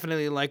was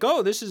definitely like,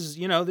 oh, this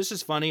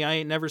is funny. I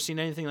ain't never seen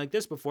anything like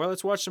this before.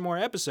 Let's watch some more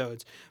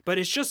episodes. But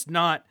it's just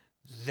not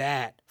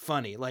that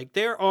funny. Like,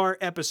 there are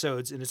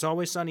episodes, and It's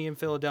Always Sunny in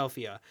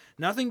Philadelphia,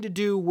 nothing to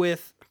do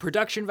with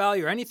production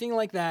value or anything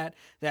like that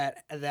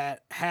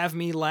have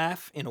me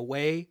laugh in a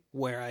way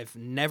where I've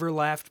never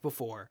laughed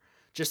before.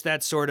 Just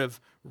that sort of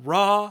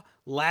raw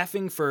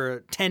laughing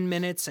for 10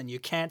 minutes and you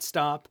can't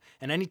stop.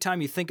 And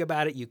anytime you think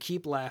about it, you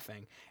keep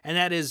laughing. And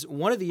that is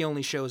one of the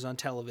only shows on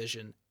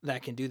television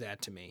that can do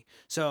that to me.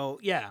 So,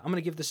 yeah, I'm going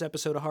to give this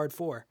episode a hard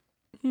 4.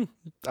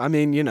 I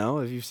mean,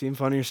 if you've seen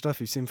funnier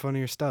stuff, you've seen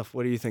funnier stuff.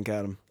 What do you think,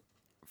 Adam?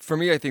 For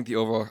me, I think the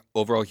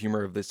overall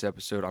humor of this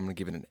episode, I'm going to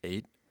give it an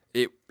 8.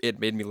 It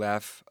made me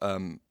laugh,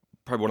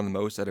 probably one of the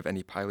most out of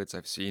any pilots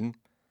I've seen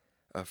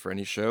for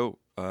any show.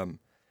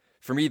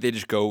 For me, they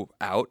just go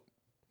out.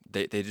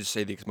 They just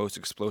say the most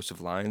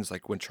explosive lines,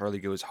 like when Charlie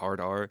goes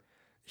hard R.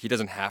 He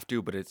doesn't have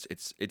to, but it's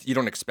you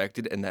don't expect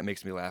it, and that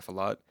makes me laugh a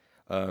lot.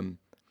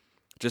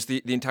 Just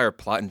the entire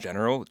plot in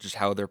general, just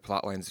how their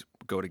plot lines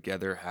go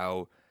together,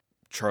 how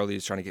Charlie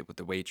is trying to get with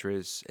the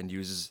waitress and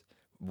uses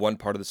one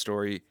part of the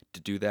story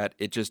to do that.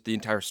 The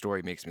entire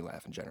story makes me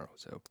laugh in general.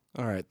 So,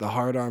 all right, the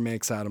hard R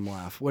makes Adam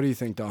laugh. What do you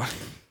think, Don?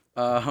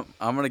 I'm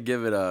going to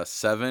give it a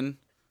 7.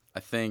 I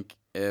think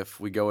if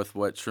we go with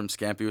what Shrimp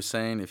Scampi was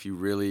saying, if you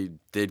really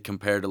did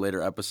compare to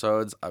later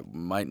episodes, I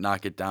might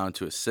knock it down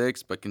to a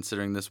 6. But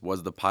considering this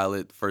was the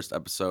pilot, first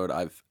episode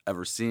I've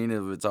ever seen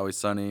of It's Always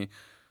Sunny,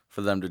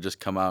 for them to just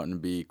come out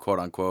and be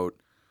quote-unquote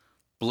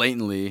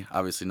blatantly,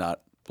 obviously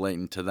not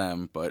blatant to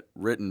them, but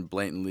written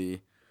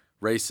blatantly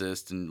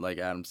racist, and like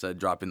Adam said,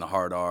 dropping the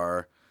hard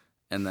R.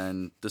 And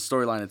then the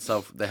storyline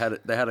itself, they had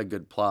a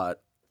good plot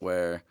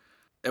where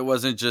it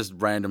wasn't just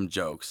random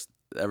jokes.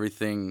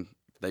 Everything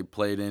they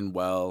played in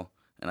well,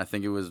 and I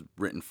think it was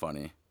written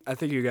funny. I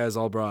think you guys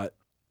all brought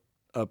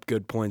up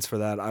good points for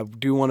that. I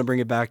do want to bring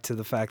it back to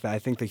the fact that I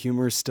think the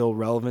humor is still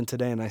relevant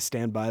today, and I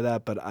stand by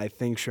that, but I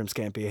think Shrimp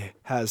Scampi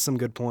has some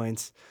good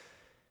points.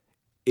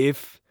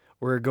 If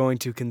we're going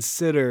to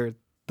consider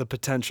the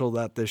potential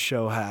that this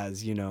show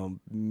has,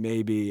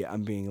 maybe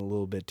I'm being a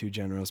little bit too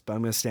generous, but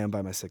I'm going to stand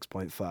by my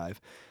 6.5.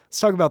 Let's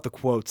talk about the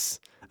quotes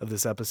of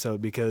this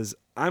episode, because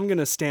I'm going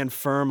to stand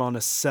firm on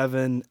a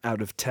 7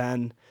 out of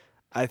 10.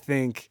 I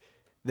think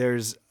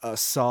there's a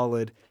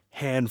solid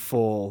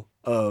handful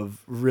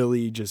of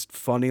really just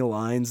funny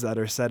lines that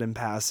are said in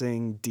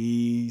passing.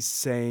 Dee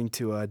saying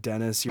to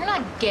Dennis, "You're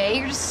not gay,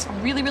 you're just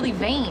really, really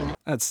vain."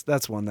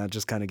 That's one that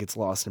just kind of gets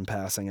lost in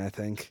passing, I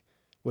think.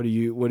 What do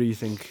you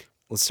think?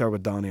 Let's start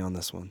with Donnie on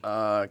this one.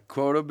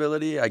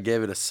 Quotability, I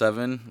gave it a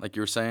 7. Like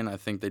you were saying, I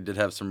think they did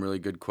have some really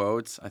good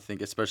quotes. I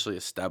think especially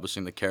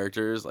establishing the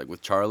characters, like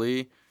with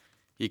Charlie,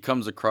 he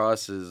comes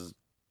across as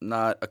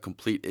not a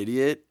complete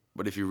idiot,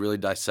 but if you really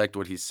dissect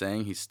what he's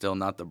saying, he's still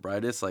not the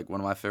brightest. Like,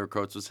 one of my favorite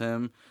quotes was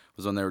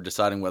when they were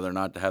deciding whether or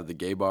not to have the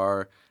gay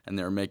bar and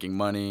they were making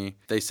money.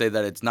 They say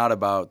that it's not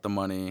about the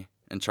money,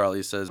 and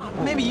Charlie says,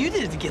 Maybe you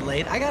did it to get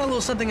laid. I got a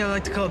little something I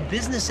like to call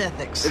business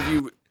ethics. if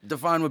you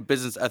define what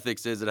business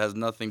ethics is, it has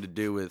nothing to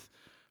do with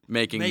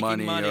making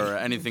money or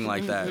anything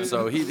like that.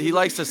 So he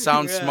likes to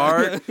sound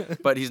smart,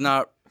 but he's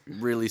not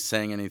really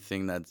saying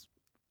anything that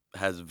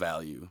has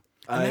value.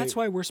 And that's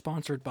why we're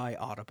sponsored by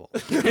Audible.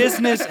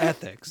 Business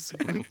ethics.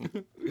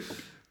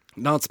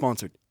 Not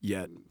sponsored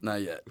yet.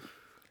 Not yet.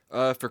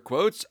 For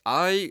quotes,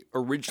 I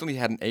originally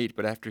had an 8,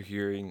 but after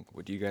hearing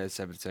what you guys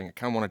have been saying, I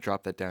kind of want to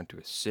drop that down to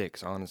a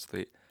 6,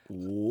 honestly.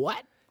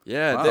 What?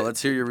 Yeah. Wow,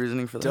 let's hear your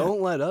reasoning for that.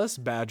 Don't let us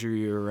badger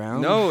you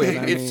around. No,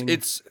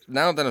 it's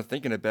now that I'm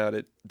thinking about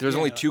it, there's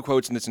only 2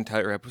 quotes in this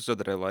entire episode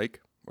that I like,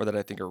 or that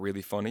I think are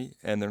really funny,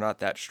 and they're not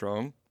that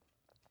strong.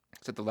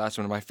 Except the last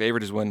one. My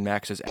favorite is when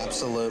Max says,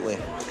 Absolutely.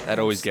 That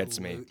always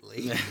gets me.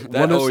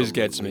 That always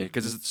gets me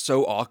because it's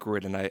so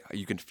awkward, and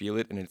you can feel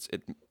it, and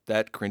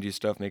that cringy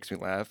stuff makes me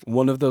laugh.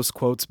 One of those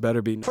quotes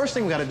better be. First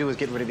thing we gotta do is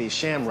get rid of these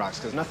shamrocks,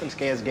 because nothing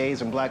scares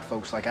gays and black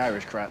folks like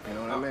Irish crap, you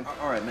know what I mean?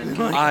 All right, man.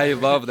 I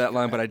love that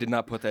line, but I did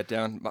not put that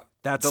down.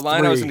 That's the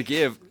line I was 3. going to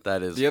give.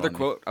 That is the other funny.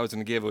 quote I was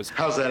going to give was,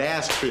 How's that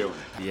ass feel?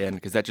 the end,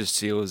 because that just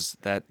seals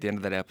the end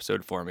of that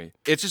episode for me.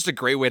 It's just a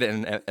great way to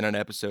end an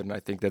episode, and I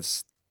think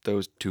that's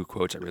those 2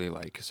 quotes I really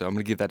like. So I'm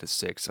going to give that a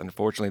 6.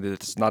 Unfortunately,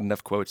 there's not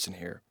enough quotes in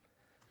here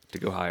to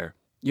go higher.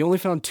 You only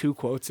found 2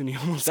 quotes and you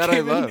almost That I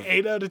gave it an love.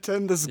 8 out of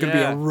 10. This is going to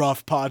be Yeah. a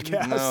rough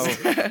podcast.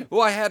 No.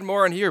 Well, I had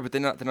more in here, but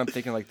then I'm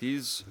thinking like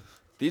these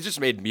just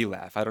made me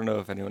laugh. I don't know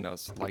if anyone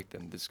else liked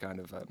them. This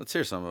kind of Let's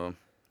hear some of them.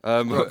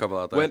 Throw a couple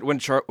out there.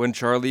 when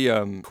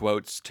Charlie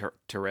quotes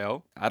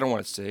Terrell, I don't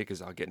want to say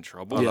because I'll get in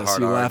trouble. the Yes,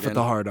 hard you R laugh at again.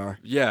 the hard R.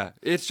 Yeah,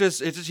 it's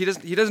just he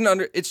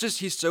doesn't it's just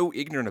he's so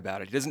ignorant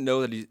about it. He doesn't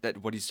know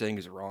that what he's saying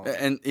is wrong.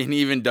 And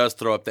he even does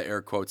throw up the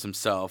air quotes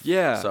himself.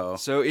 Yeah.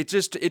 So it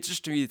just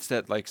to me it's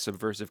that like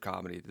subversive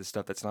comedy, the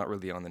stuff that's not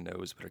really on the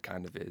nose, but it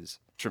kind of is.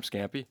 Shrimp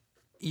Scampi.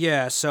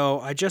 Yeah, so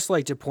I'd just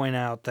like to point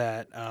out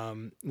that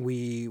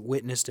we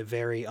witnessed a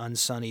very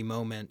unsunny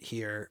moment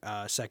here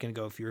a second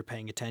ago, if you were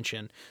paying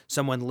attention.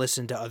 Someone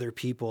listened to other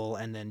people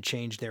and then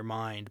changed their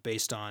mind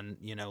based on,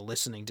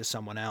 listening to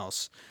someone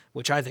else,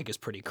 which I think is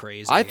pretty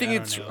crazy. I think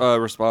don't it's know.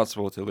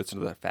 responsible to listen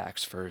to the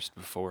facts first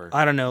before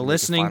I don't know, you make a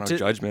listening final to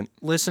judgment.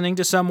 listening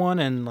to someone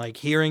and like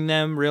hearing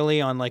them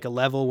really on like a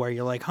level where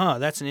you're like, huh,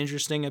 that's an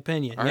interesting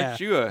opinion. Aren't yeah,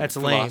 you a that's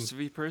lame.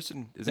 philosophy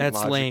person? Isn't That's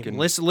logic lame. and-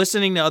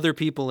 Listening to other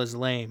people is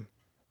lame.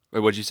 Wait,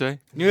 what'd you say?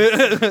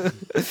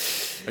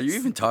 Are you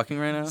even talking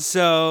right now?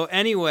 So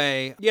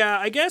anyway, yeah,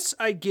 I guess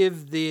I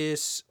give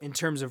this in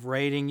terms of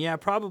rating. Yeah,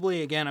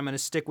 probably again, I'm going to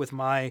stick with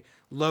my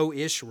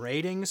low-ish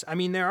ratings. I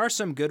mean, there are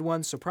some good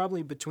ones, so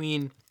probably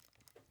between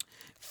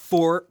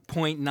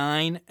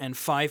 4.9 and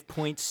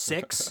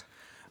 5.6.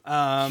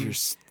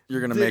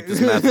 You're gonna make this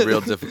math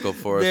real difficult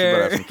for us. We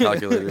better have some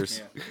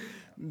calculators.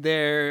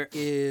 There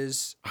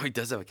is Oh, he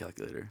does have a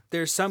calculator.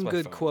 there's some my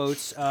good phone.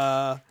 quotes.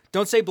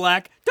 Don't say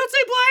black. Don't say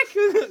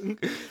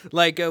black.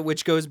 Like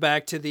which goes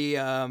back to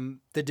the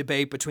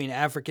debate between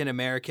African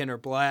American or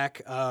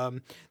black.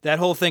 That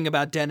whole thing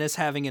about Dennis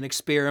having an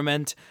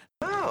experiment.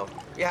 Oh,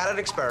 you had an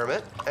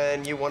experiment,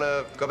 and you want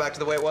to go back to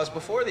the way it was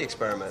before the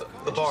experiment.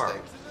 The bar.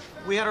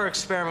 We had our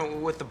experiment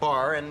with the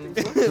bar, and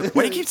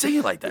Why do you keep saying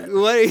it like that?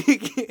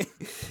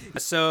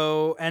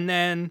 So, and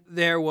then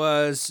there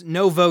was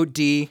no vote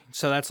D.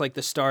 So that's like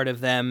the start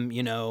of them,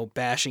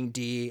 bashing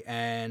D.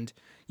 And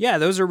yeah,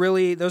 those are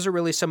really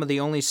some of the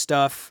only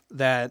stuff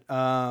that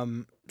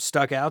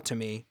stuck out to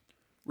me.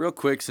 Real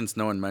quick, since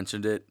no one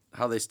mentioned it,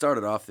 how they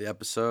started off the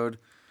episode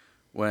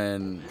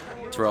when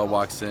Terrell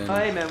walks in.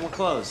 Hey, man, we're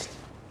closed.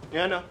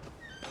 Yeah, I know.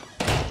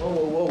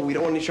 Whoa, we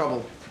don't want any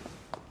trouble.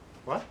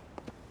 What?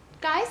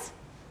 Guys,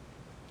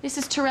 this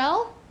is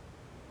Terrell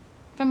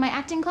from my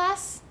acting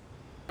class.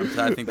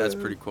 I think that's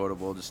pretty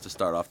quotable just to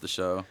start off the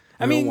show.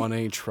 I mean- don't want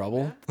any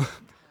trouble.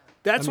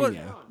 That's I mean, what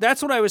yeah.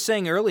 that's what I was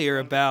saying earlier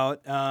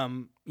about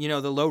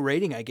the low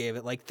rating I gave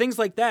it. Like things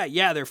like that,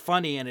 yeah, they're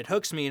funny and it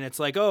hooks me and it's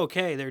like, oh,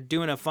 okay, they're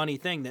doing a funny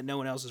thing that no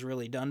one else has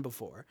really done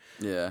before.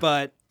 Yeah.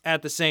 But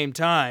at the same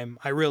time,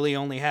 I really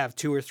only have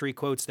 2 or 3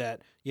 quotes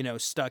that,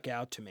 stuck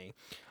out to me.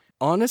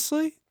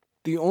 Honestly,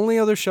 the only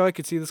other show I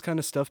could see this kind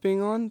of stuff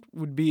being on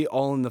would be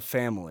All in the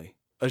Family.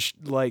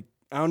 Like,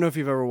 I don't know if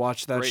you've ever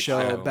watched that Great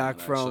show show, back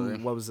from,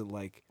 actually. what was it,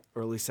 like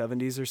early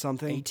 70s or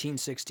something?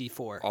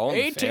 1864. All in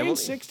the family?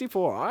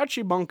 1864.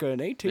 Archie Bunker in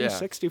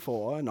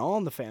 1864 and All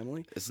in the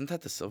Family. Isn't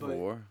that the Civil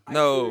War?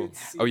 No. could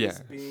see Oh yeah, this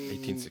being-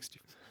 1860.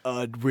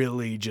 A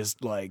really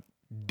just like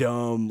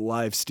dumb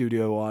live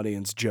studio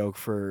audience joke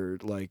for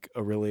like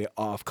a really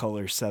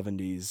off-color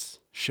 70s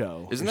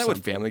show. Isn't or that what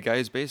something. Family Guy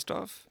is based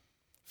off? All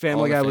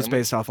Family in the Guy was Family?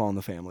 based off All in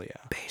the Family,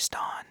 yeah. Based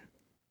on.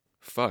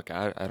 Fuck,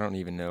 I don't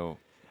even know.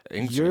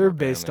 English You're anymore,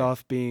 based apparently.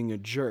 off being a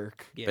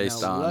jerk. Yeah.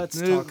 Based Now on.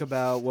 let's talk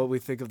about what we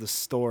think of the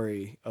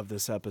story of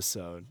this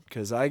episode.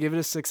 Because I give it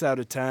a 6 out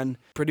of 10.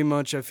 Pretty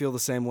much I feel the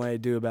same way I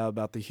do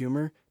about the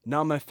humor.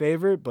 Not my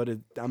favorite, but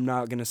I'm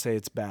not going to say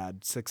it's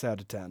bad. 6 out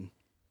of 10.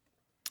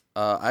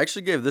 I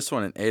actually gave this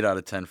one an 8 out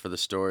of 10 for the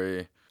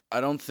story. I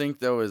don't think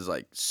there was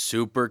like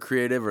super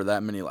creative or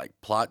that many like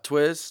plot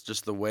twists.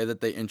 Just the way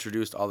that they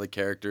introduced all the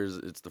characters.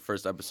 It's the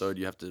first episode.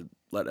 You have to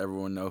let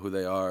everyone know who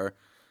they are.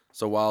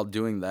 So while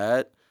doing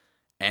that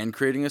and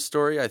creating a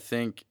story, I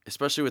think,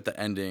 especially with the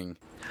ending,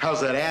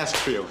 How's that ass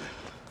feel?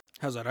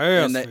 How's that?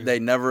 and they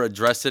never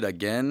address it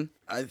again.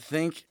 I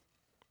think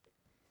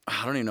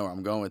I don't even know where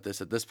I'm going with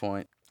this at this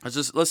point.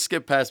 Let's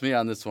skip past me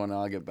on this one and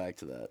I'll get back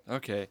to that.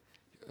 Okay,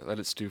 let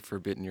it stew for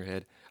a bit in your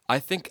head. I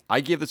think I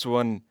gave this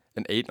one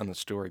an 8 on the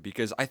story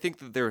because I think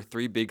that there are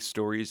 3 big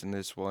stories in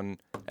this one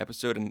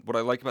episode, and what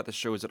I like about the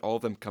show is that all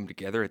of them come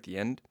together at the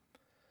end.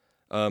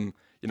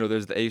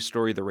 There's the A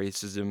story, the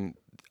racism,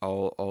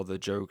 all the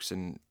jokes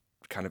and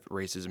kind of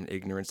racism and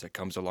ignorance that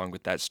comes along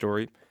with that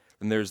story.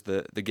 Then there's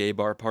the gay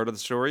bar part of the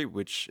story,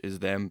 which is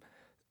them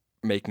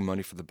making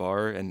money for the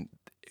bar, and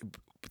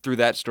through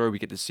that story we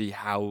get to see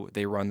how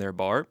they run their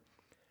bar.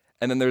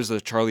 And then there's the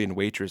Charlie and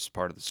waitress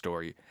part of the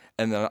story,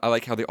 and I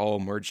like how they all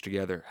merge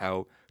together.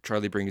 How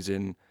Charlie brings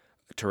in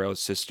Terrell's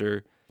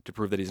sister to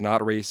prove that he's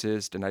not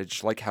racist, and I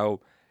just like how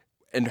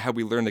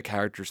we learn the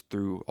characters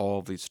through all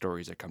of these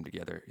stories that come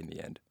together in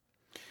the end.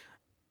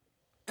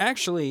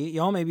 Actually,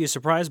 y'all may be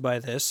surprised by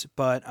this,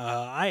 but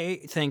I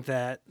think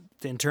that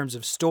in terms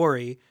of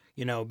story,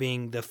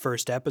 being the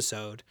first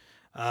episode,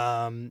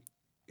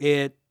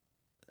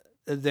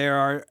 there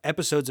are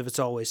episodes of It's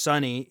Always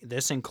Sunny,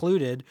 this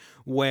included,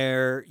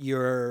 where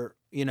you're,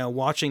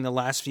 watching the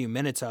last few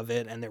minutes of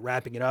it and they're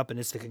wrapping it up and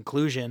it's the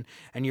conclusion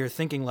and you're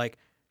thinking like,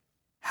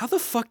 how the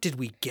fuck did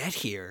we get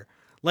here?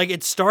 Like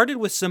it started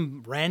with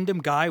some random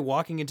guy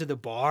walking into the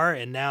bar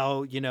and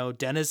now,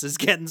 Dennis is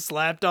getting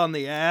slapped on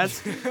the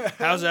ass.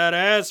 How's that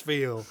ass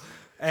feel?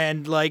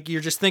 And like, you're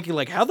just thinking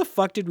like, how the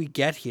fuck did we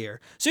get here?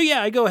 So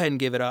yeah, I go ahead and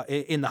give it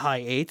in the high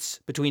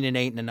 8s, between an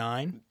 8 and a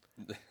 9.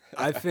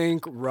 I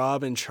think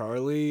Rob and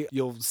Charlie,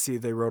 you'll see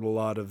they wrote a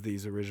lot of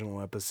these original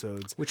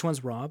episodes. Which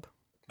one's Rob?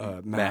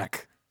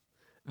 Mac.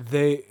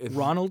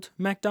 Ronald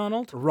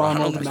McDonald?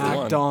 Ronald Ronald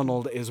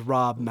McDonald is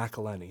Rob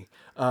McElhenney,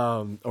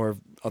 or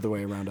other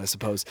way around, I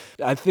suppose.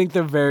 I think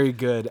they're very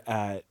good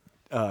at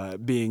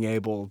being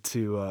able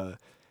to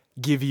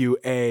give you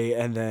A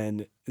and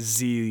then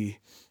Z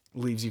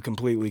leaves you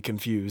completely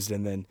confused,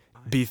 and then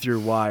B through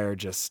Y are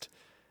just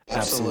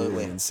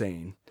absolutely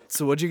insane.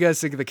 So what do you guys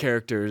think of the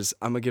characters?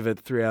 I'm going to give it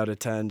 3 out of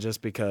 10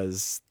 just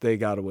because they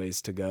got a ways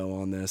to go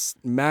on this.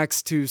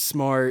 Mac's too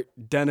smart.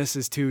 Dennis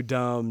is too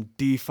dumb.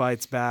 D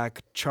fights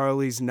back.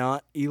 Charlie's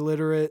not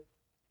illiterate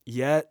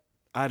yet.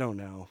 I don't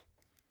know.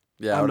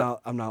 Yeah,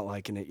 I'm not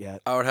liking it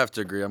yet. I would have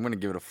to agree. I'm going to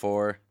give it a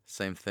 4.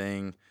 Same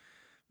thing.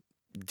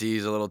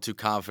 D's a little too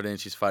confident.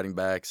 She's fighting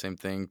back. Same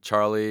thing.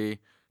 Charlie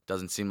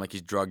doesn't seem like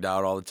he's drugged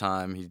out all the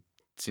time. He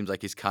seems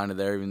like he's kind of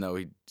there, even though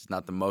he's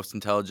not the most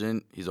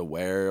intelligent. He's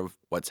aware of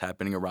what's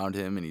happening around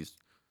him, and he's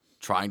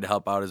trying to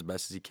help out as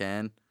best as he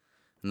can.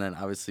 And then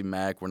obviously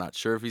Mac, we're not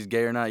sure if he's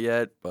gay or not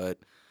yet, but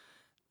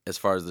as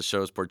far as the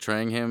show's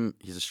portraying him,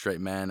 he's a straight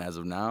man as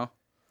of now.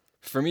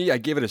 For me, I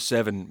give it a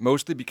 7,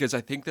 mostly because I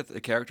think that the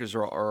characters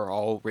are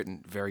all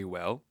written very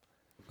well.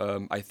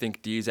 I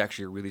think Dee is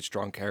actually a really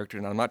strong character,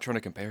 and I'm not trying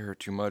to compare her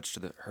too much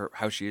to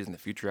how she is in the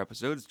future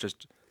episodes.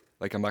 Just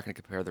like I'm not going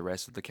to compare the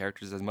rest of the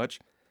characters as much.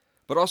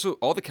 But also,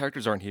 all the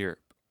characters aren't here.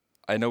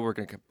 I know we're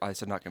going to, I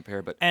said not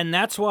compare, but... And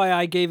that's why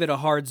I gave it a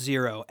hard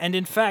 0. And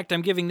in fact,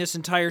 I'm giving this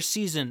entire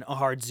season a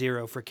hard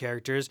 0 for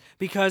characters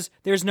because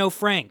there's no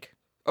Frank.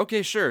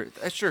 Okay, sure.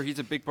 Sure, he's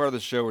a big part of the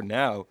show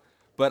now.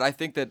 But I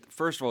think that,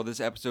 first of all, this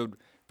episode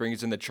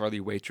brings in the Charlie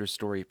waitress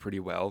story pretty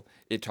well.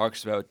 It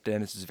talks about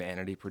Dennis's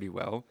vanity pretty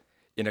well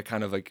in a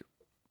kind of like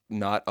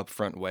not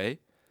upfront way.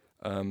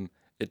 I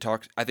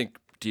think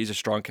Dee's a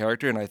strong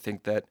character, and I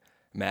think that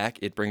Mac,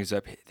 it brings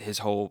up his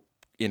whole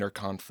inner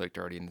conflict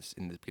already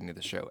in the beginning of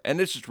the show.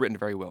 And it's just written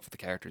very well for the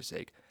character's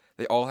sake.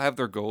 They all have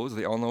their goals,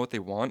 they all know what they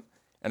want,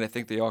 and I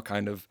think they all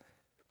kind of...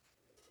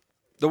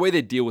 The way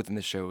they deal within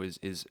the show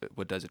is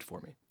what does it for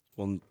me.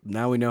 Well,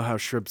 now we know how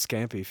Shrimp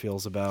Scampi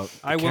feels about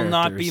the I will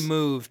not be characters.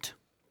 moved.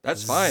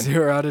 That's fine.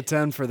 0 out of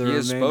 10 for the He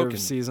has remainder spoken.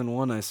 of season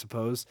 1, I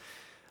suppose.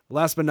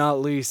 Last but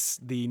not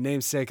least, the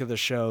namesake of the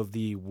show,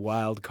 the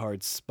wild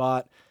card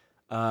spot.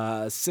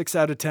 6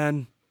 out of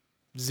 10.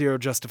 0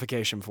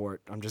 justification for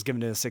it. I'm just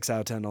giving it a 6 out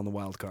of 10 on the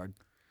wild card.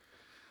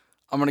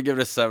 I'm going to give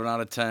it a 7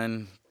 out of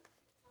 10.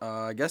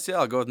 I guess, yeah,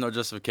 I'll go with no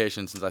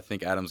justification since I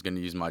think Adam's going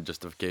to use my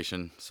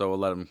justification. So we'll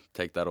let him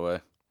take that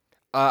away.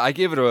 I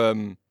give it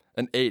an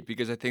 8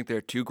 because I think there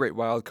are 2 great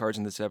wild cards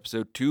in this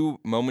episode. 2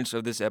 moments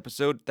of this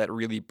episode that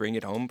really bring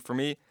it home for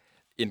me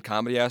in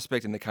comedy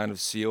aspect and they kind of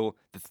seal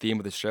the theme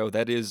of the show.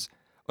 That is,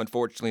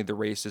 unfortunately, the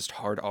racist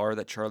hard R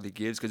that Charlie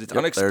gives because it's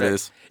unexpected. There it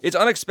is. It's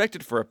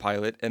unexpected for a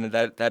pilot, and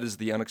that is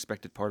the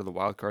unexpected part of the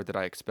wild card that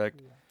I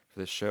expect for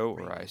this show,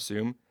 or I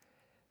assume.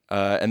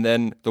 And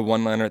then the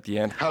one-liner at the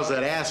end. How's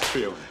that ass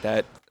feel?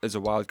 That is a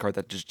wild card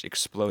that just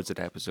explodes that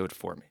episode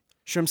for me.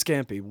 Shrimp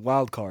Scampi,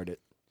 wild card it.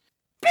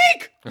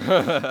 Beak!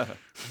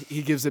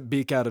 He gives it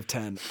beak out of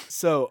 10.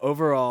 So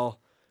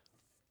overall,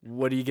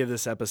 what do you give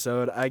this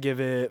episode? I give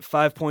it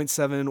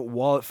 5.7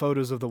 wallet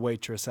photos of the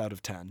waitress out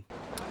of 10.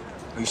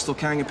 Are you still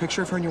carrying a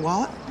picture of her in your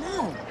wallet?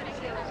 No.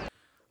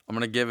 I'm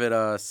going to give it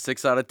a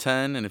 6 out of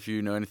 10. And if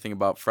you know anything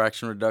about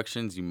fraction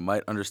reductions, you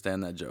might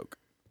understand that joke.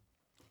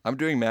 I'm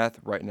doing math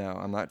right now.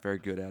 I'm not very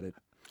good at it.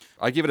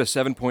 I give it a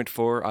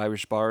 7.4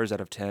 Irish bars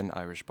out of 10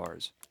 Irish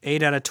bars.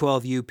 8 out of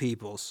 12 you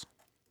peoples.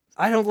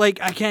 I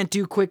can't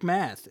do quick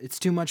math. It's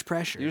too much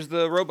pressure. Use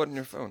the robot on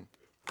your phone.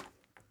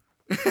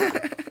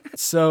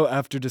 So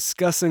after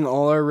discussing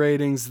all our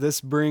ratings, this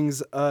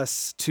brings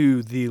us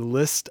to the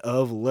list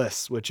of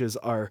lists, which is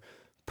our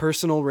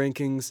personal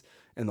rankings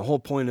and the whole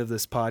point of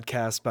this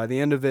podcast. By the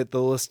end of it,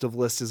 the list of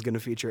lists is going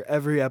to feature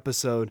every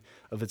episode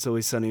of It's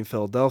Always Sunny in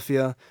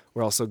Philadelphia.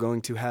 We're also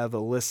going to have a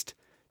list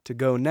to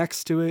go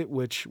next to it,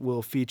 which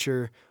will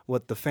feature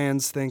what the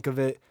fans think of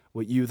it,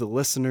 what you, the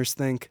listeners,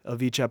 think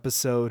of each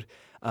episode.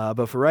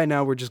 But for right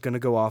now, we're just going to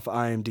go off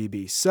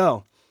IMDb.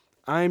 So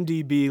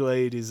IMDb,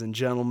 ladies and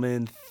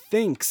gentlemen,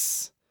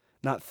 the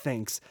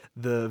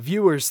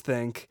viewers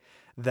think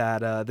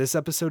that this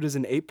episode is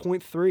an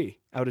 8.3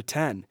 out of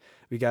 10.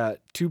 We got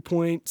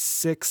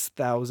 2.6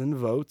 thousand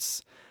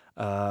votes,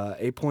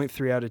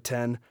 8.3 out of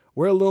 10.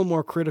 We're a little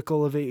more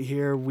critical of it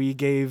here. We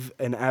gave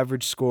an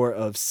average score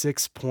of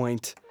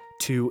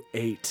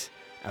 6.28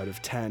 out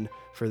of 10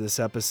 for this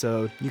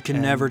episode. You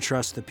can never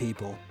trust the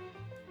people.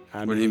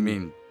 What do you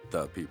mean,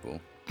 the people?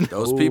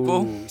 Those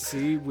people?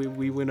 See,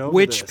 we went over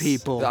Which this.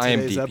 people? The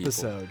Today's IMDb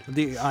episode.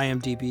 The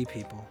IMDb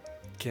people.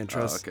 Can't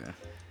trust okay.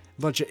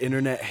 a bunch of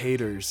internet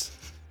haters.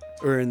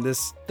 Or in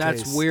this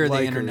That's case, we're the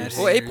likers. internet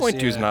Well, haters.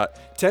 8.2 is yeah.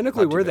 not.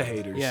 Technically, Not too we're the bad.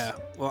 haters. Yeah,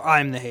 well,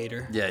 I'm the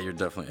hater. Yeah, you're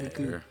definitely a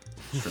hater.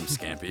 Shrimp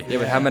Scampi. Yeah,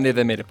 but how many of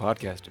them made a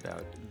podcast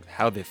about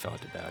how they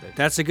felt about it?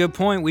 That's a good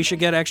point. We should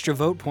get extra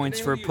vote points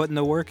for putting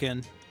the work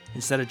in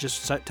instead of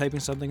just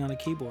typing something on a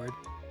keyboard.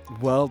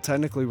 Well,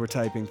 technically, we're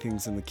typing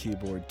things in the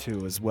keyboard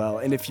too, as well.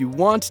 And if you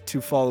want to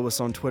follow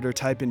us on Twitter,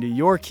 type into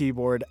your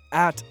keyboard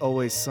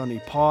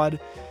 @AlwaysSunnyPod.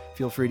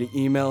 Feel free to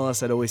email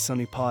us at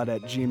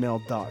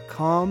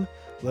alwayssunnypod@gmail.com.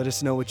 Let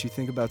us know what you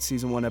think about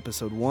season 1,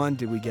 episode 1.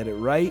 Did we get it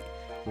right?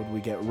 What did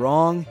we get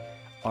wrong?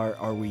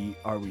 Are we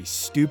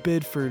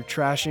stupid for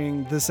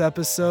trashing this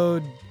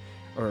episode?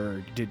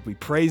 Or did we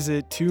praise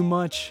it too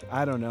much?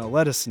 I don't know.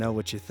 Let us know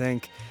what you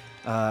think.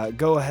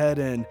 Go ahead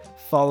and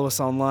follow us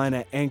online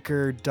at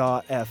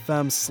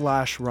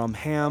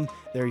anchor.fm/rumham.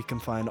 There you can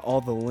find all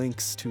the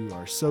links to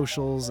our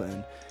socials,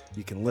 and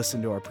you can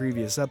listen to our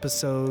previous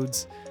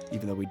episodes.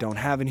 Even though we don't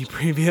have any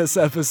previous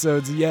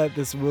episodes yet,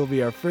 this will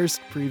be our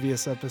first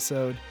previous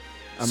episode.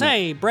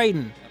 Say,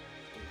 Braden,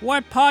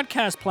 what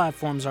podcast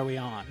platforms are we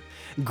on?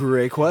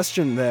 Great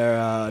question there,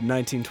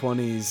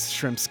 1920s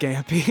Shrimp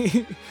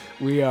Scampi.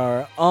 We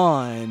are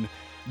on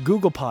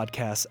Google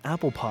Podcasts,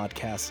 Apple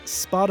Podcasts,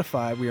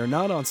 Spotify. We are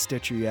not on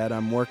Stitcher yet.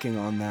 I'm working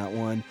on that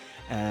one.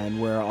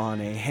 And we're on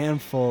a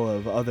handful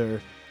of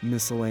other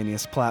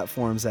miscellaneous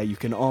platforms that you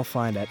can all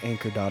find at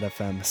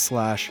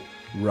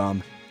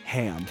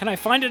anchor.fm/rumham. Can I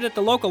find it at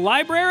the local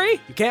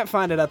library? You can't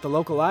find it at the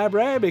local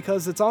library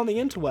because it's on the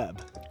interweb.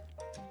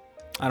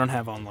 I don't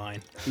have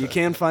online. You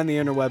can find the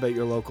interweb at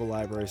your local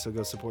library, so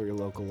go support your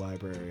local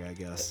library, I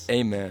guess.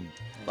 Amen.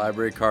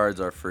 Library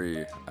cards are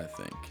free, I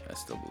think. I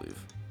still believe.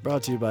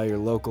 Brought to you by your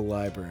local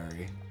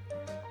library.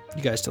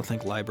 You guys still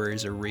think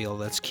libraries are real?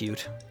 That's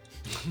cute.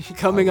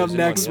 Coming up Always in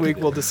next one, yeah.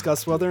 week, we'll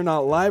discuss whether or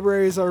not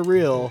libraries are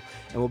real,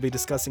 and we'll be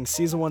discussing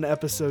Season 1,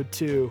 Episode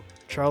 2,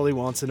 Charlie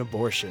Wants an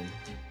Abortion.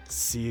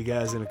 See you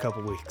guys in a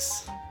couple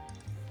weeks.